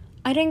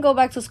I didn't go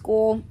back to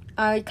school.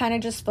 I kind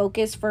of just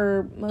focused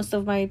for most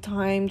of my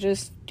time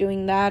just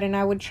doing that. And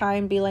I would try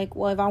and be like,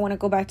 well, if I want to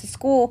go back to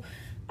school,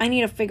 I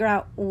need to figure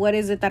out what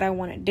is it that I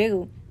want to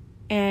do.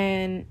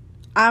 And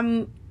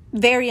I'm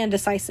very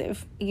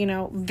indecisive,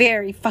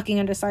 very fucking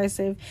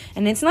indecisive.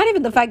 And it's not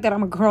even the fact that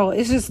I'm a girl.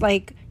 It's just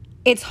like,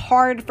 it's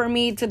hard for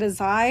me to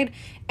decide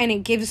and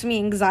it gives me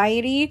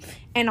anxiety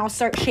and I'll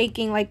start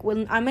shaking. Like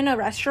when I'm in a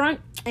restaurant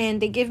and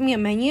they give me a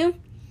menu,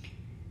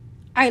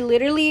 I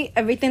literally,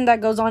 everything that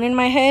goes on in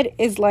my head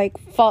is like,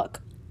 fuck,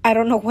 I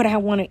don't know what I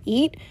want to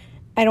eat.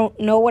 I don't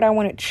know what I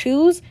want to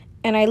choose.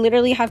 And I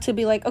literally have to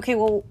be like, okay,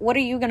 well, what are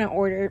you going to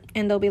order?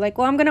 And they'll be like,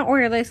 well, I'm going to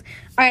order this.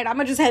 All right, I'm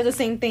going to just have the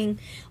same thing.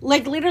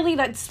 Like, literally,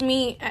 that's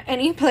me at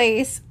any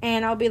place.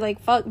 And I'll be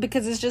like, fuck,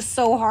 because it's just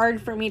so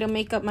hard for me to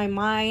make up my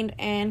mind.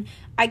 And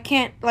I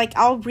can't, like,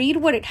 I'll read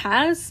what it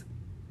has.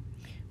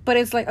 But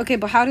it's like, okay,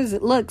 but how does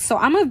it look? So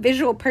I'm a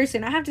visual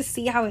person. I have to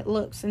see how it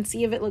looks and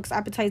see if it looks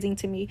appetizing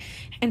to me.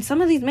 And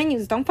some of these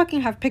menus don't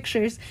fucking have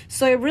pictures.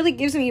 So it really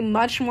gives me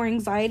much more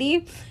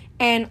anxiety.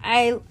 And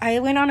I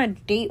went on a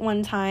date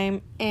one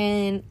time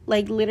and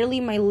like literally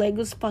my leg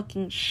was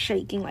fucking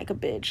shaking like a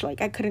bitch. Like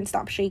I couldn't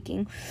stop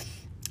shaking.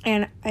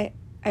 And I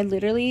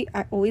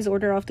always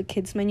order off the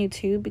kids menu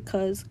too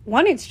because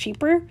one, it's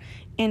cheaper,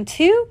 and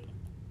two,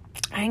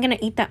 I ain't gonna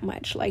eat that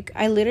much. Like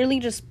I literally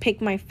just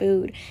pick my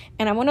food,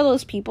 and I'm one of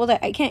those people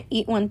that I can't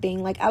eat one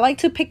thing. Like I like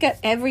to pick at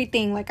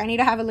everything. Like I need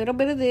to have a little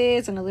bit of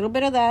this and a little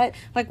bit of that.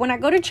 Like when I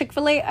go to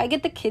Chick-fil-A, I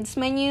get the kids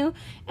menu,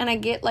 and I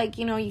get like,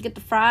 you get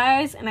the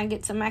fries, and I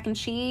get some mac and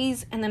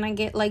cheese, and then I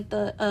get like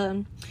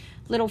the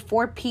little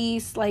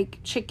 4-piece like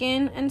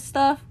chicken and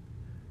stuff,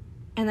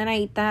 and then I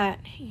eat that,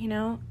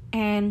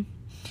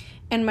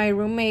 And my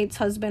roommate's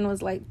husband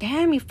was like,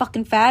 damn, you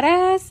fucking fat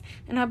ass.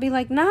 And I'll be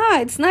like, nah,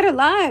 it's not a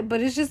lie.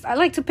 But it's just, I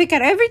like to pick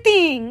at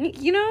everything,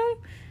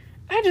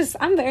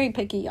 I'm very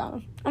picky,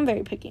 y'all. I'm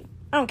very picky.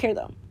 I don't care,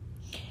 though.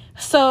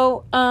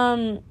 So,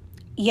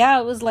 yeah,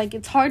 it was like,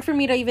 it's hard for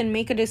me to even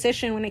make a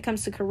decision when it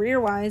comes to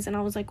career-wise. And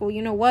I was like, well,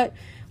 you know what?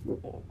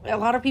 A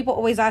lot of people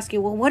always ask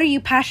you, well, what are you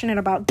passionate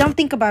about? Don't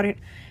think about it.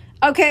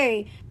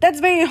 Okay, that's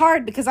very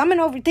hard because I'm an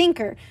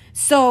overthinker.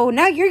 So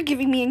now you're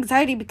giving me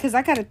anxiety because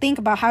I got to think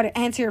about how to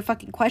answer your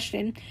fucking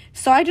question.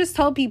 So I just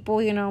tell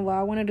people, you know, well,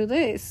 I want to do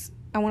this.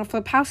 I want to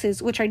flip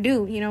houses, which I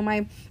do. You know,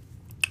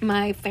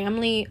 my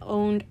family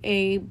owned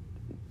a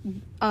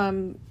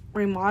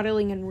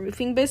remodeling and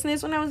roofing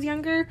business when I was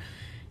younger.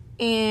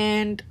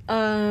 And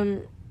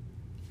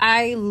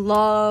I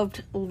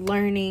loved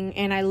learning,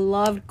 and I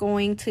loved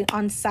going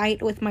on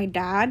site with my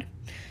dad.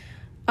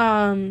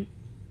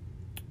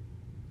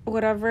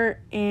 Whatever,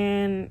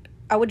 and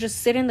I would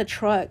just sit in the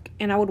truck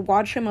and I would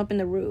watch him up in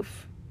the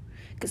roof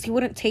because he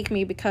wouldn't take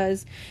me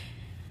because,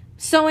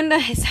 so in the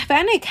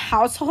Hispanic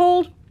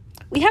household,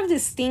 we have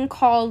this thing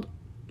called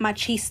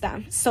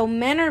machista. So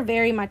men are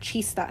very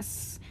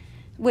machistas,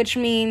 which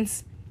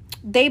means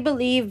they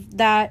believe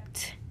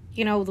that,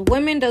 you know, the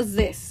woman does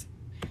this.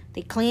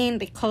 They clean,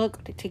 they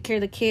cook, they take care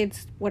of the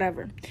kids,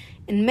 whatever.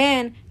 And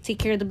men take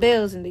care of the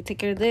bills and they take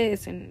care of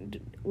this and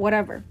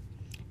whatever.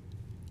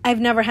 I've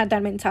never had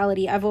that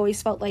mentality. I've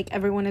always felt like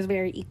everyone is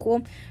very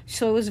equal.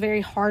 So it was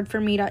very hard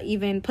for me to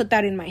even put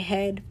that in my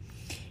head.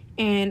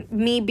 And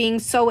me being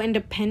so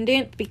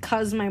independent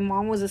because my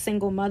mom was a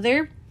single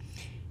mother,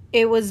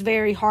 it was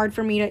very hard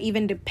for me to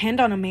even depend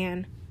on a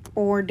man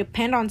or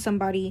depend on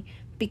somebody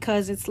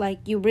because it's like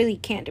you really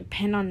can't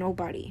depend on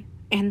nobody.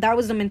 And that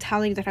was the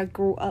mentality that I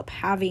grew up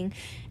having.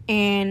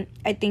 And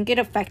I think it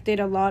affected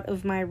a lot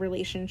of my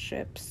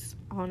relationships,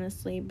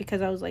 honestly,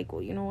 because I was like,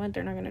 well, you know what,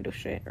 they're not gonna do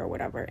shit or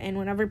whatever. And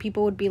whenever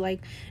people would be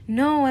like,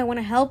 no, I want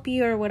to help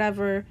you or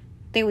whatever,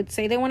 they would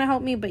say they want to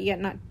help me but yet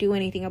not do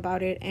anything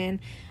about it. And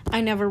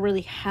I never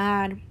really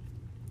had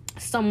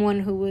someone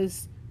who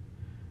was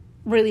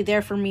really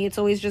there for me. It's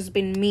always just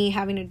been me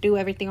having to do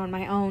everything on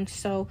my own.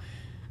 So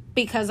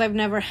because I've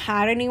never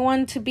had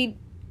anyone to be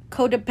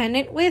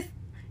codependent with,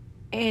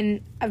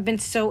 and I've been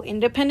so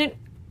independent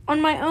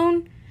on my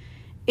own,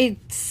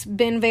 it's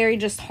been very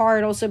just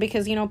hard also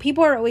because, you know,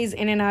 people are always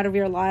in and out of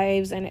your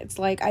lives, and it's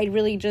like I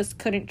really just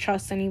couldn't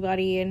trust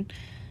anybody. And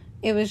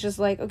it was just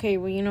like, okay,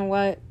 well, you know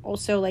what,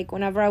 also, like,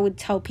 whenever I would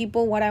tell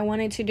people what I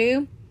wanted to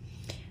do,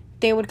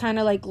 they would kind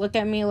of like look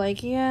at me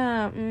like,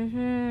 yeah,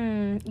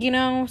 you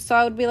know. So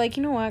I would be like,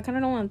 you know what, I kind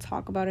of don't want to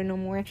talk about it no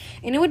more.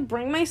 And it would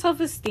bring my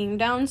self-esteem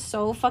down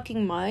so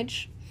fucking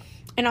much.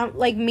 And I'm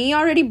like, me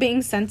already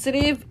being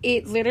sensitive,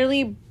 it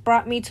literally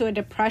brought me to a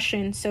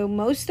depression. So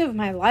most of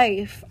my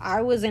life,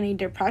 I was in a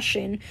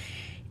depression.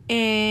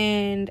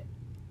 And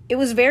it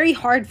was very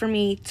hard for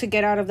me to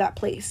get out of that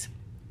place.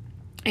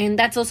 And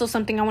that's also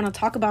something I want to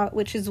talk about,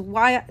 which is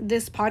why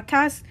this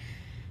podcast,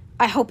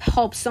 I hope,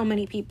 helps so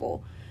many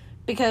people.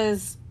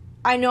 Because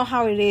I know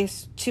how it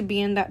is to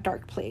be in that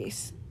dark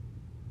place.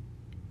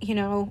 You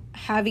know,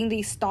 having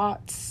these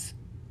thoughts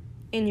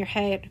in your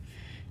head.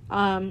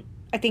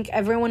 I think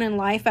everyone in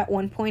life at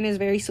one point is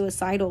very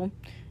suicidal.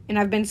 And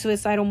I've been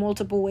suicidal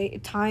multiple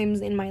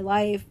times in my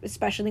life,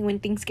 especially when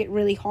things get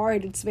really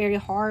hard. It's very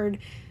hard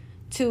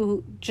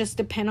to just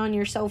depend on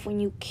yourself when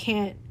you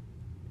can't,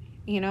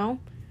 you know?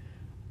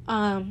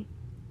 And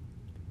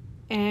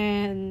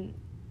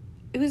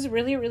it was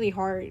really, really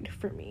hard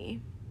for me.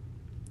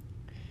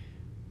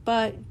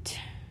 But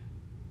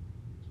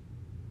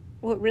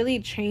what really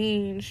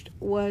changed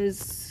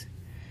was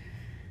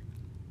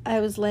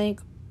I was like,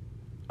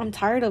 I'm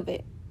tired of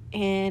it.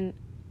 And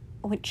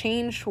what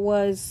changed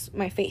was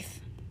my faith.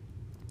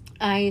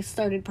 I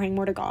started praying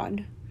more to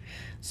God.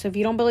 So if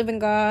you don't believe in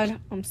God,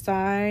 I'm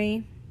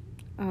sorry.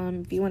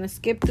 If you want to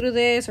skip through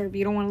this or if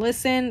you don't want to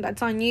listen,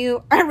 that's on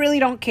you. I really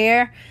don't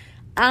care.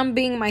 I'm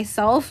being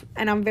myself,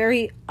 and I'm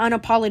very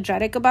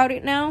unapologetic about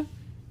it now,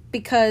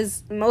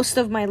 because most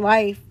of my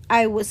life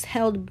I was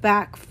held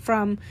back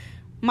from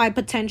my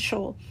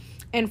potential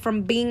and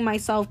from being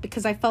myself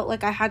because I felt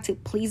like I had to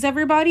please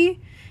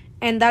everybody.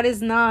 And that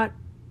is not,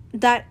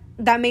 that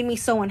made me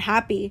so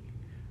unhappy.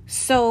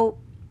 So,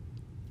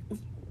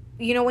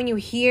 you know,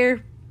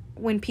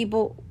 when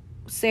people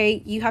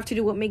say you have to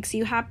do what makes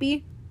you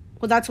happy,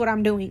 well, that's what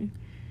I'm doing.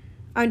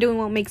 I'm doing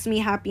what makes me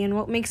happy. And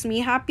what makes me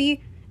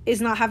happy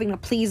is not having to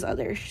please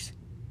others,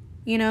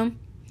 you know?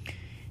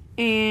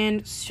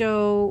 And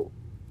so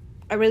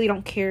I really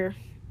don't care,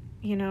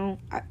 you know?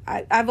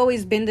 I've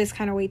always been this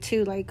kind of way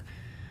too. Like,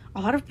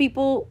 a lot of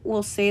people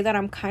will say that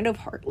I'm kind of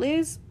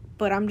heartless,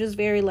 but I'm just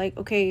very like,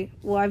 okay,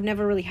 well, I've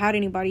never really had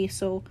anybody,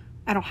 so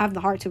I don't have the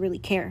heart to really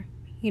care,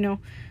 you know?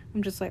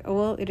 I'm just like, oh,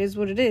 well, it is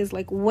what it is.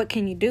 Like, what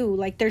can you do?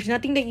 Like, there's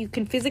nothing that you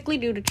can physically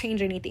do to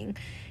change anything.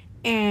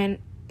 And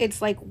it's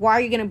like, why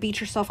are you going to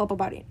beat yourself up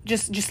about it?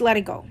 Just let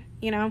it go,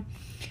 you know?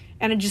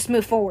 And just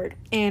move forward.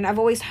 And I've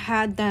always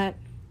had that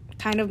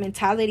kind of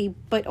mentality.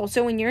 But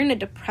also when you're in a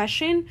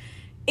depression,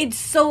 it's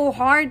so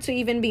hard to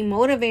even be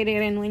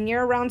motivated. And when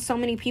you're around so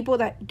many people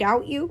that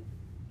doubt you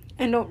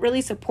and don't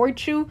really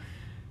support you,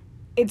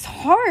 it's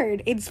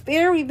hard. It's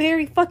very,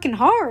 very fucking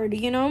hard,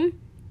 you know?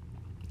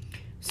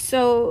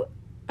 So,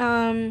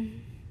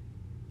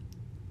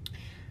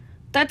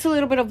 that's a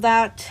little bit of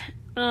that.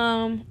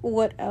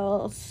 What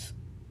else?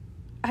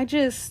 I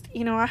just,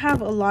 I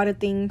have a lot of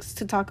things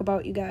to talk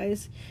about, you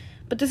guys.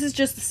 But this is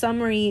just a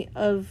summary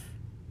of,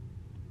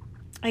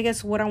 I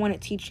guess, what I want to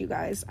teach you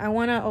guys. I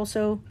want to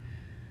also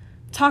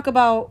talk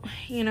about,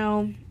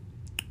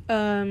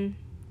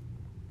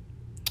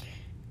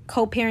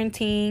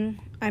 co-parenting.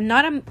 I'm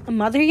not a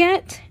mother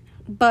yet,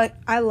 but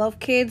I love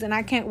kids, and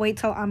I can't wait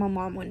till I'm a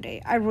mom one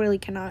day. I really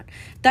cannot.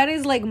 That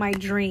is like my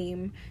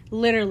dream.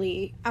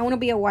 Literally. I want to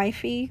be a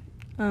wifey.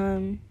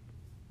 I'm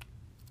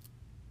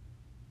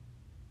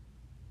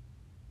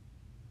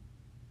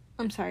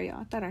sorry,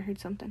 y'all. I thought I heard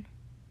something.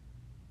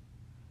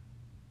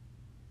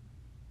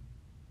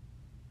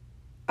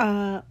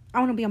 I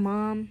want to be a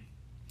mom.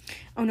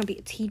 I want to be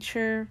a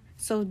teacher.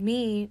 So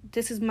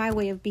this is my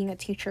way of being a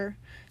teacher.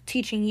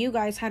 Teaching you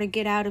guys how to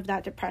get out of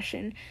that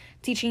depression.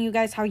 Teaching you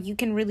guys how you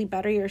can really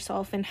better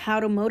yourself and how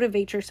to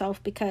motivate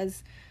yourself,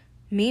 because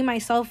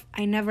myself,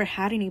 I never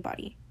had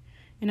anybody.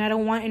 And I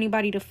don't want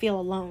anybody to feel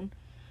alone.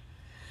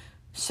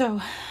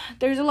 So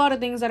there's a lot of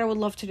things that I would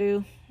love to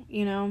do,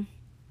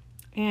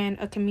 and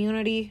a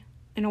community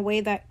in a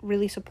way that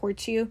really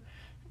supports you.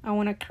 I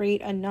want to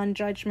create a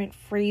non-judgment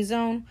free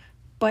zone,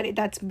 but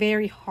that's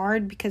very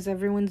hard because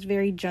everyone's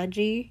very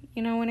judgy,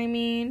 you know what I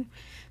mean?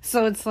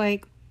 So it's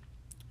like,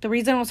 the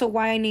reason also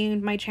why I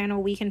named my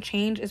channel We Can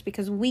Change is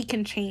because we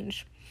can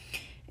change.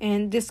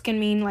 And this can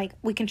mean like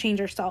we can change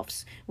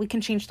ourselves. We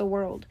can change the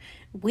world.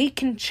 We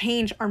can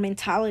change our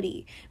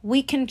mentality.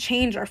 We can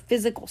change our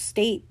physical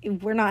state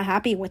if we're not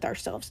happy with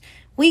ourselves.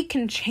 We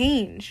can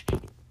change,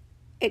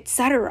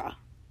 etc.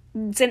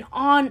 It's an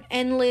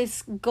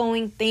endless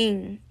going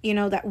thing,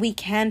 that we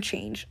can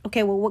change.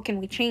 Okay, well, what can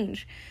we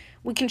change?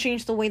 We can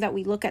change the way that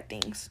we look at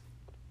things.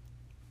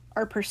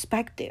 Our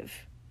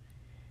perspective.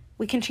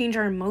 We can change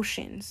our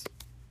emotions.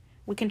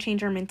 We can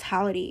change our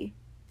mentality.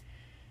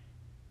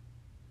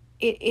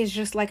 It is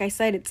just, like I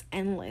said, it's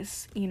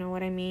endless. You know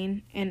what I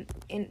mean? And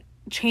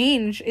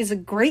change is a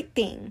great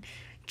thing.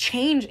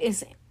 Change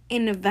is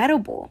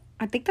inevitable.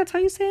 I think that's how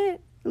you say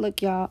it.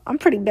 Look, y'all, I'm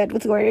pretty bad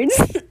with words,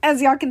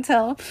 as y'all can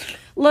tell.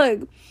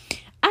 Look,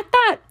 I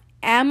thought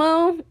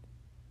ammo.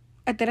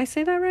 Did I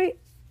say that right?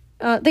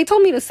 They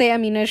told me to say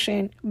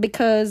ammunition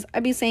because I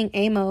be saying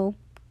ammo,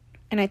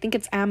 and I think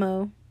it's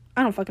ammo.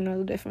 I don't fucking know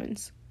the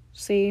difference.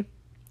 See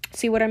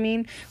what I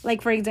mean?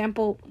 Like, for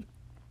example,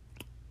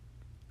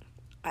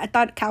 I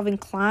thought Calvin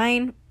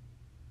Klein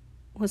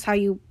was how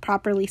you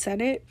properly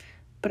said it,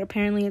 but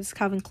apparently it's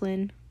Calvin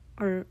Klein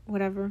or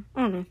whatever.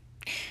 I don't know.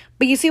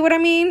 But you see what I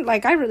mean?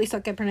 Like, I really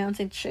suck at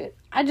pronouncing shit.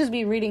 I just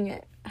be reading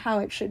it how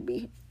it should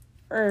be,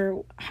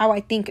 or how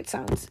I think it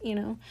sounds,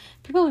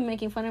 People be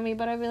making fun of me,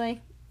 but I'd be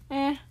like,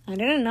 I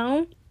didn't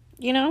know,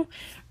 I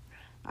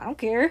don't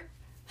care.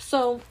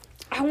 So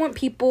I want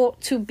people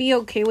to be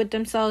okay with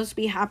themselves,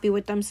 be happy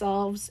with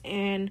themselves,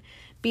 and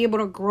be able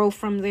to grow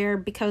from there,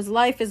 because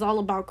life is all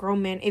about growth,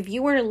 man. If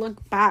you were to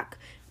look back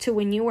to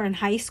when you were in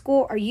high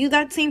school, are you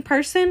that same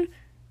person?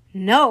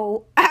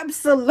 No,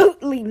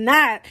 absolutely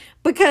not,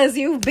 because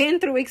you've been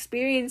through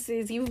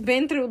experiences, you've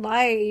been through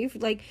life,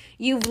 like,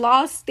 you've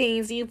lost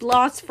things, you've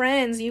lost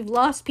friends, you've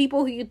lost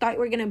people who you thought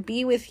were gonna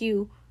be with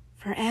you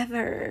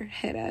forever,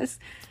 hit us,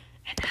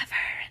 and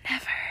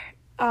ever.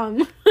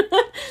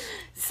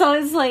 So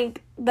it's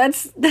like,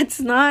 that's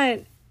not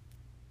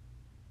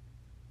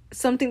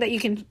something that you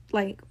can,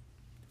 like,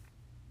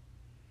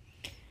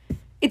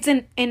 it's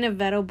an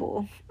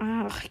inevitable.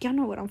 Y'all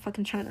know what I'm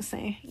fucking trying to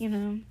say,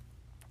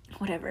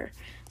 whatever.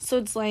 So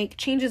it's like,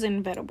 change is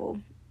inevitable.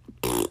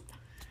 I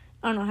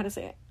don't know how to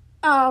say it.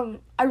 I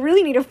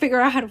really need to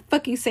figure out how to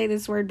fucking say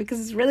this word, because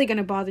it's really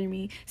gonna bother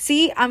me.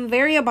 See, I'm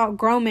very about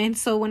growing,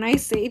 so when I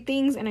say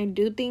things and I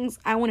do things,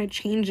 I want to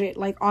change it,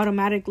 like,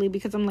 automatically,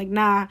 because I'm like,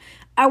 nah,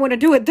 I want to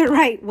do it the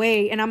right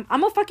way. And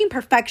I'm a fucking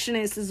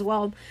perfectionist as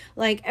well.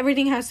 Like,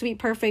 everything has to be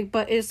perfect,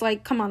 but it's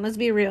like, come on, let's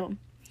be real.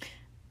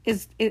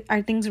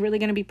 Are things really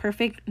gonna be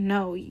perfect?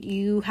 No,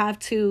 you have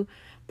to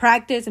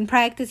practice and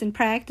practice and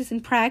practice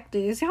and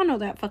practice. Y'all know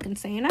that fucking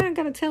saying. I ain't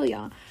gotta tell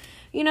y'all.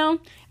 Y'all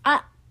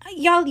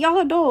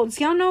adults,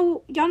 y'all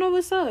know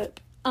what's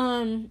up.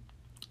 So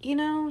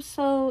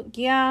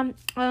yeah.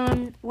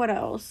 What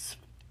else?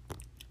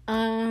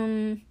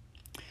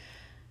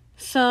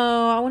 So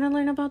I want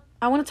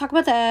to talk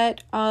about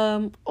that.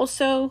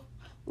 Also,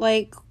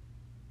 like,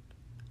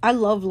 I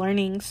love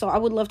learning, so I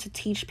would love to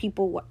teach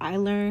people what I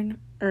learn,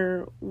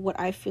 or what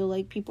I feel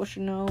like people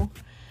should know.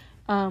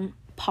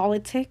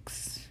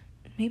 Politics,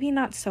 maybe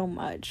not so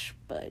much,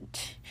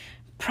 but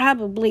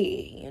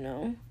probably,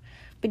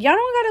 But y'all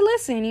don't gotta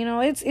listen,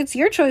 it's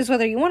your choice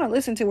whether you want to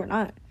listen to or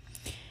not.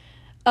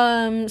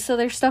 So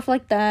there's stuff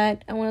like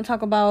that. I want to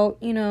talk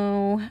about,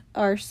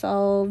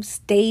 ourselves,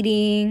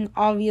 dating,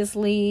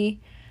 obviously.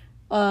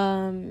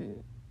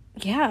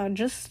 Yeah,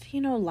 just,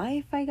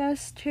 life, I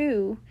guess,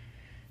 too.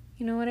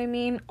 You know what I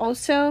mean?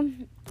 Also,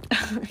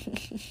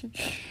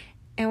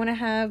 I want to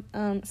have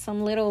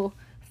some little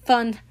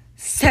fun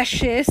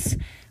sessions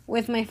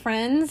with my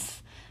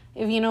friends,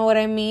 if you know what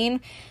I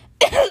mean.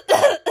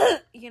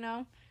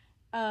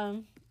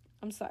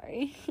 I'm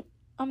sorry.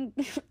 I'm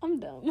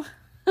dumb.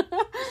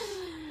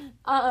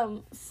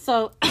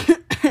 So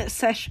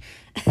sesh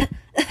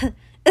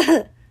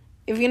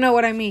if you know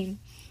what I mean.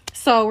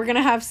 So we're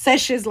gonna have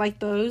sessions like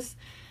those.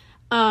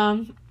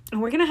 And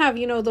we're gonna have,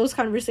 those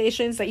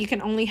conversations that you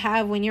can only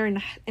have when you're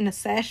in a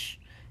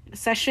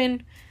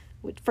session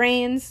with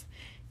friends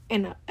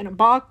in a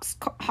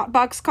hot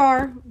box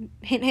car.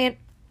 Hint hint.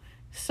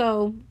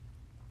 So,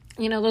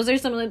 those are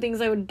some of the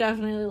things I would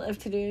definitely love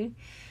to do.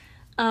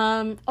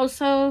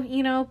 Also,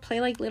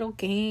 play like little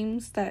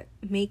games that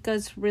make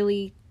us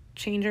really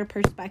change our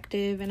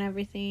perspective and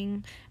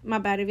everything. My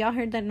bad if y'all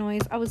heard that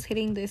noise. I was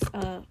hitting this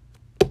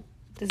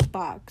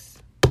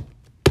box.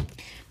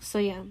 So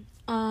yeah.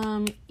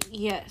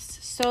 Yes.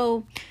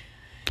 So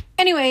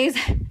anyways,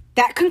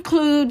 that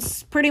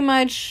concludes pretty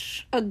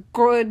much a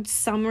good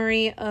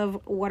summary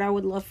of what I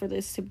would love for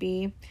this to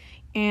be.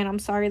 And I'm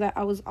sorry that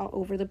I was all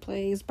over the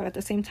place, but at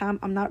the same time,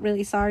 I'm not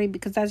really sorry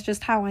because that's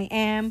just how I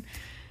am.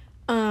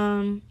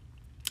 I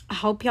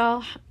hope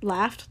y'all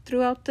laughed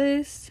throughout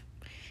this,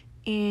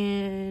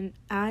 and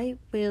I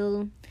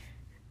will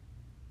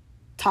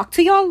talk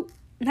to y'all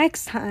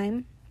next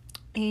time.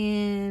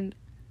 And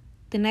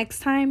the next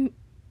time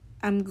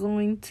I'm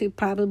going to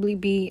probably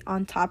be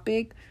on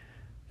topic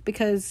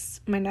because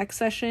my next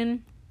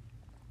session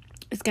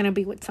is going to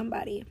be with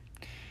somebody.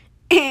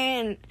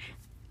 And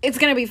it's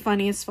going to be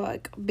funny as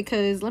fuck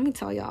because let me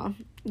tell y'all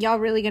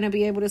really going to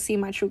be able to see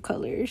my true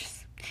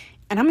colors.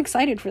 And I'm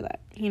excited for that,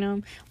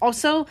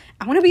 Also,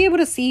 I want to be able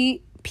to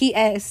see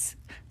PS.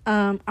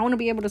 I want to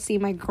be able to see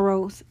my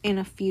growth in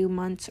a few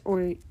months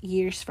or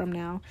years from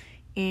now.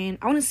 And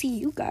I want to see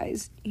you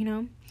guys,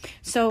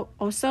 So,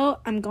 also,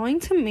 I'm going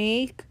to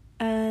make...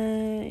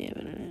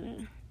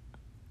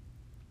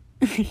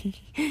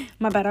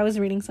 my bad, I was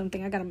reading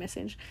something. I got a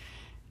message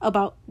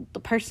about the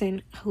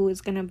person who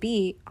is going to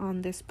be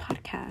on this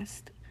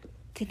podcast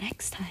the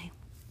next time.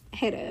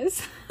 It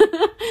is.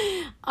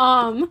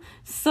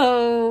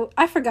 So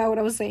I forgot what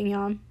I was saying,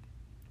 y'all.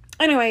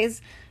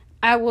 Anyways,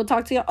 I will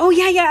talk to y'all. Oh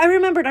yeah, I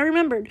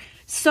remembered.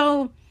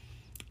 So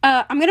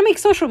I'm gonna make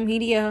social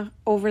media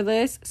over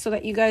this so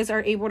that you guys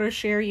are able to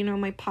share,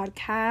 my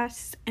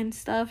podcast and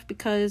stuff,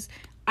 because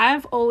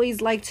I've always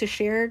liked to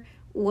share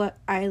what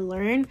I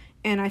learn,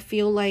 and I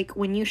feel like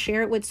when you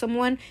share it with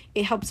someone,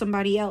 it helps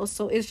somebody else.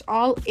 So it's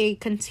all a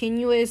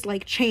continuous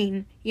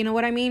chain, you know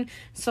what I mean?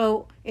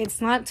 So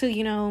it's not to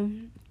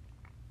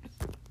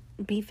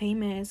be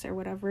famous or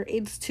whatever.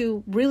 It's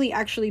to really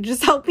actually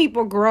just help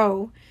people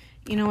grow,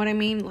 you know what I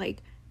mean?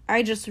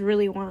 I just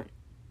really want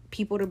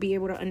people to be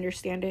able to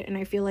understand it, and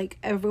I feel like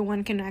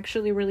everyone can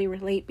actually really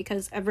relate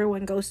because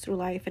everyone goes through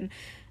life and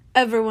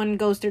everyone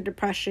goes through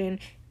depression,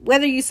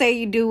 whether you say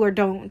you do or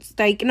don't.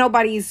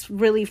 Nobody's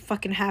really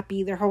fucking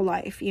happy their whole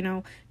life,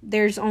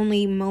 There's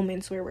only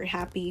moments where we're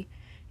happy,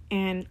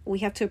 and we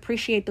have to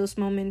appreciate those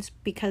moments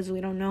because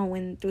we don't know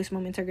when those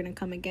moments are going to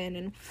come again.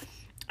 And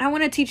I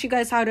want to teach you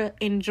guys how to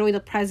enjoy the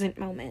present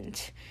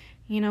moment,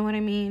 you know what I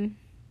mean?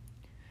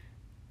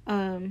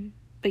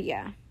 But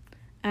yeah,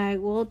 I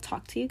will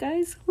talk to you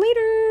guys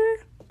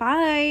later.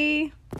 Bye.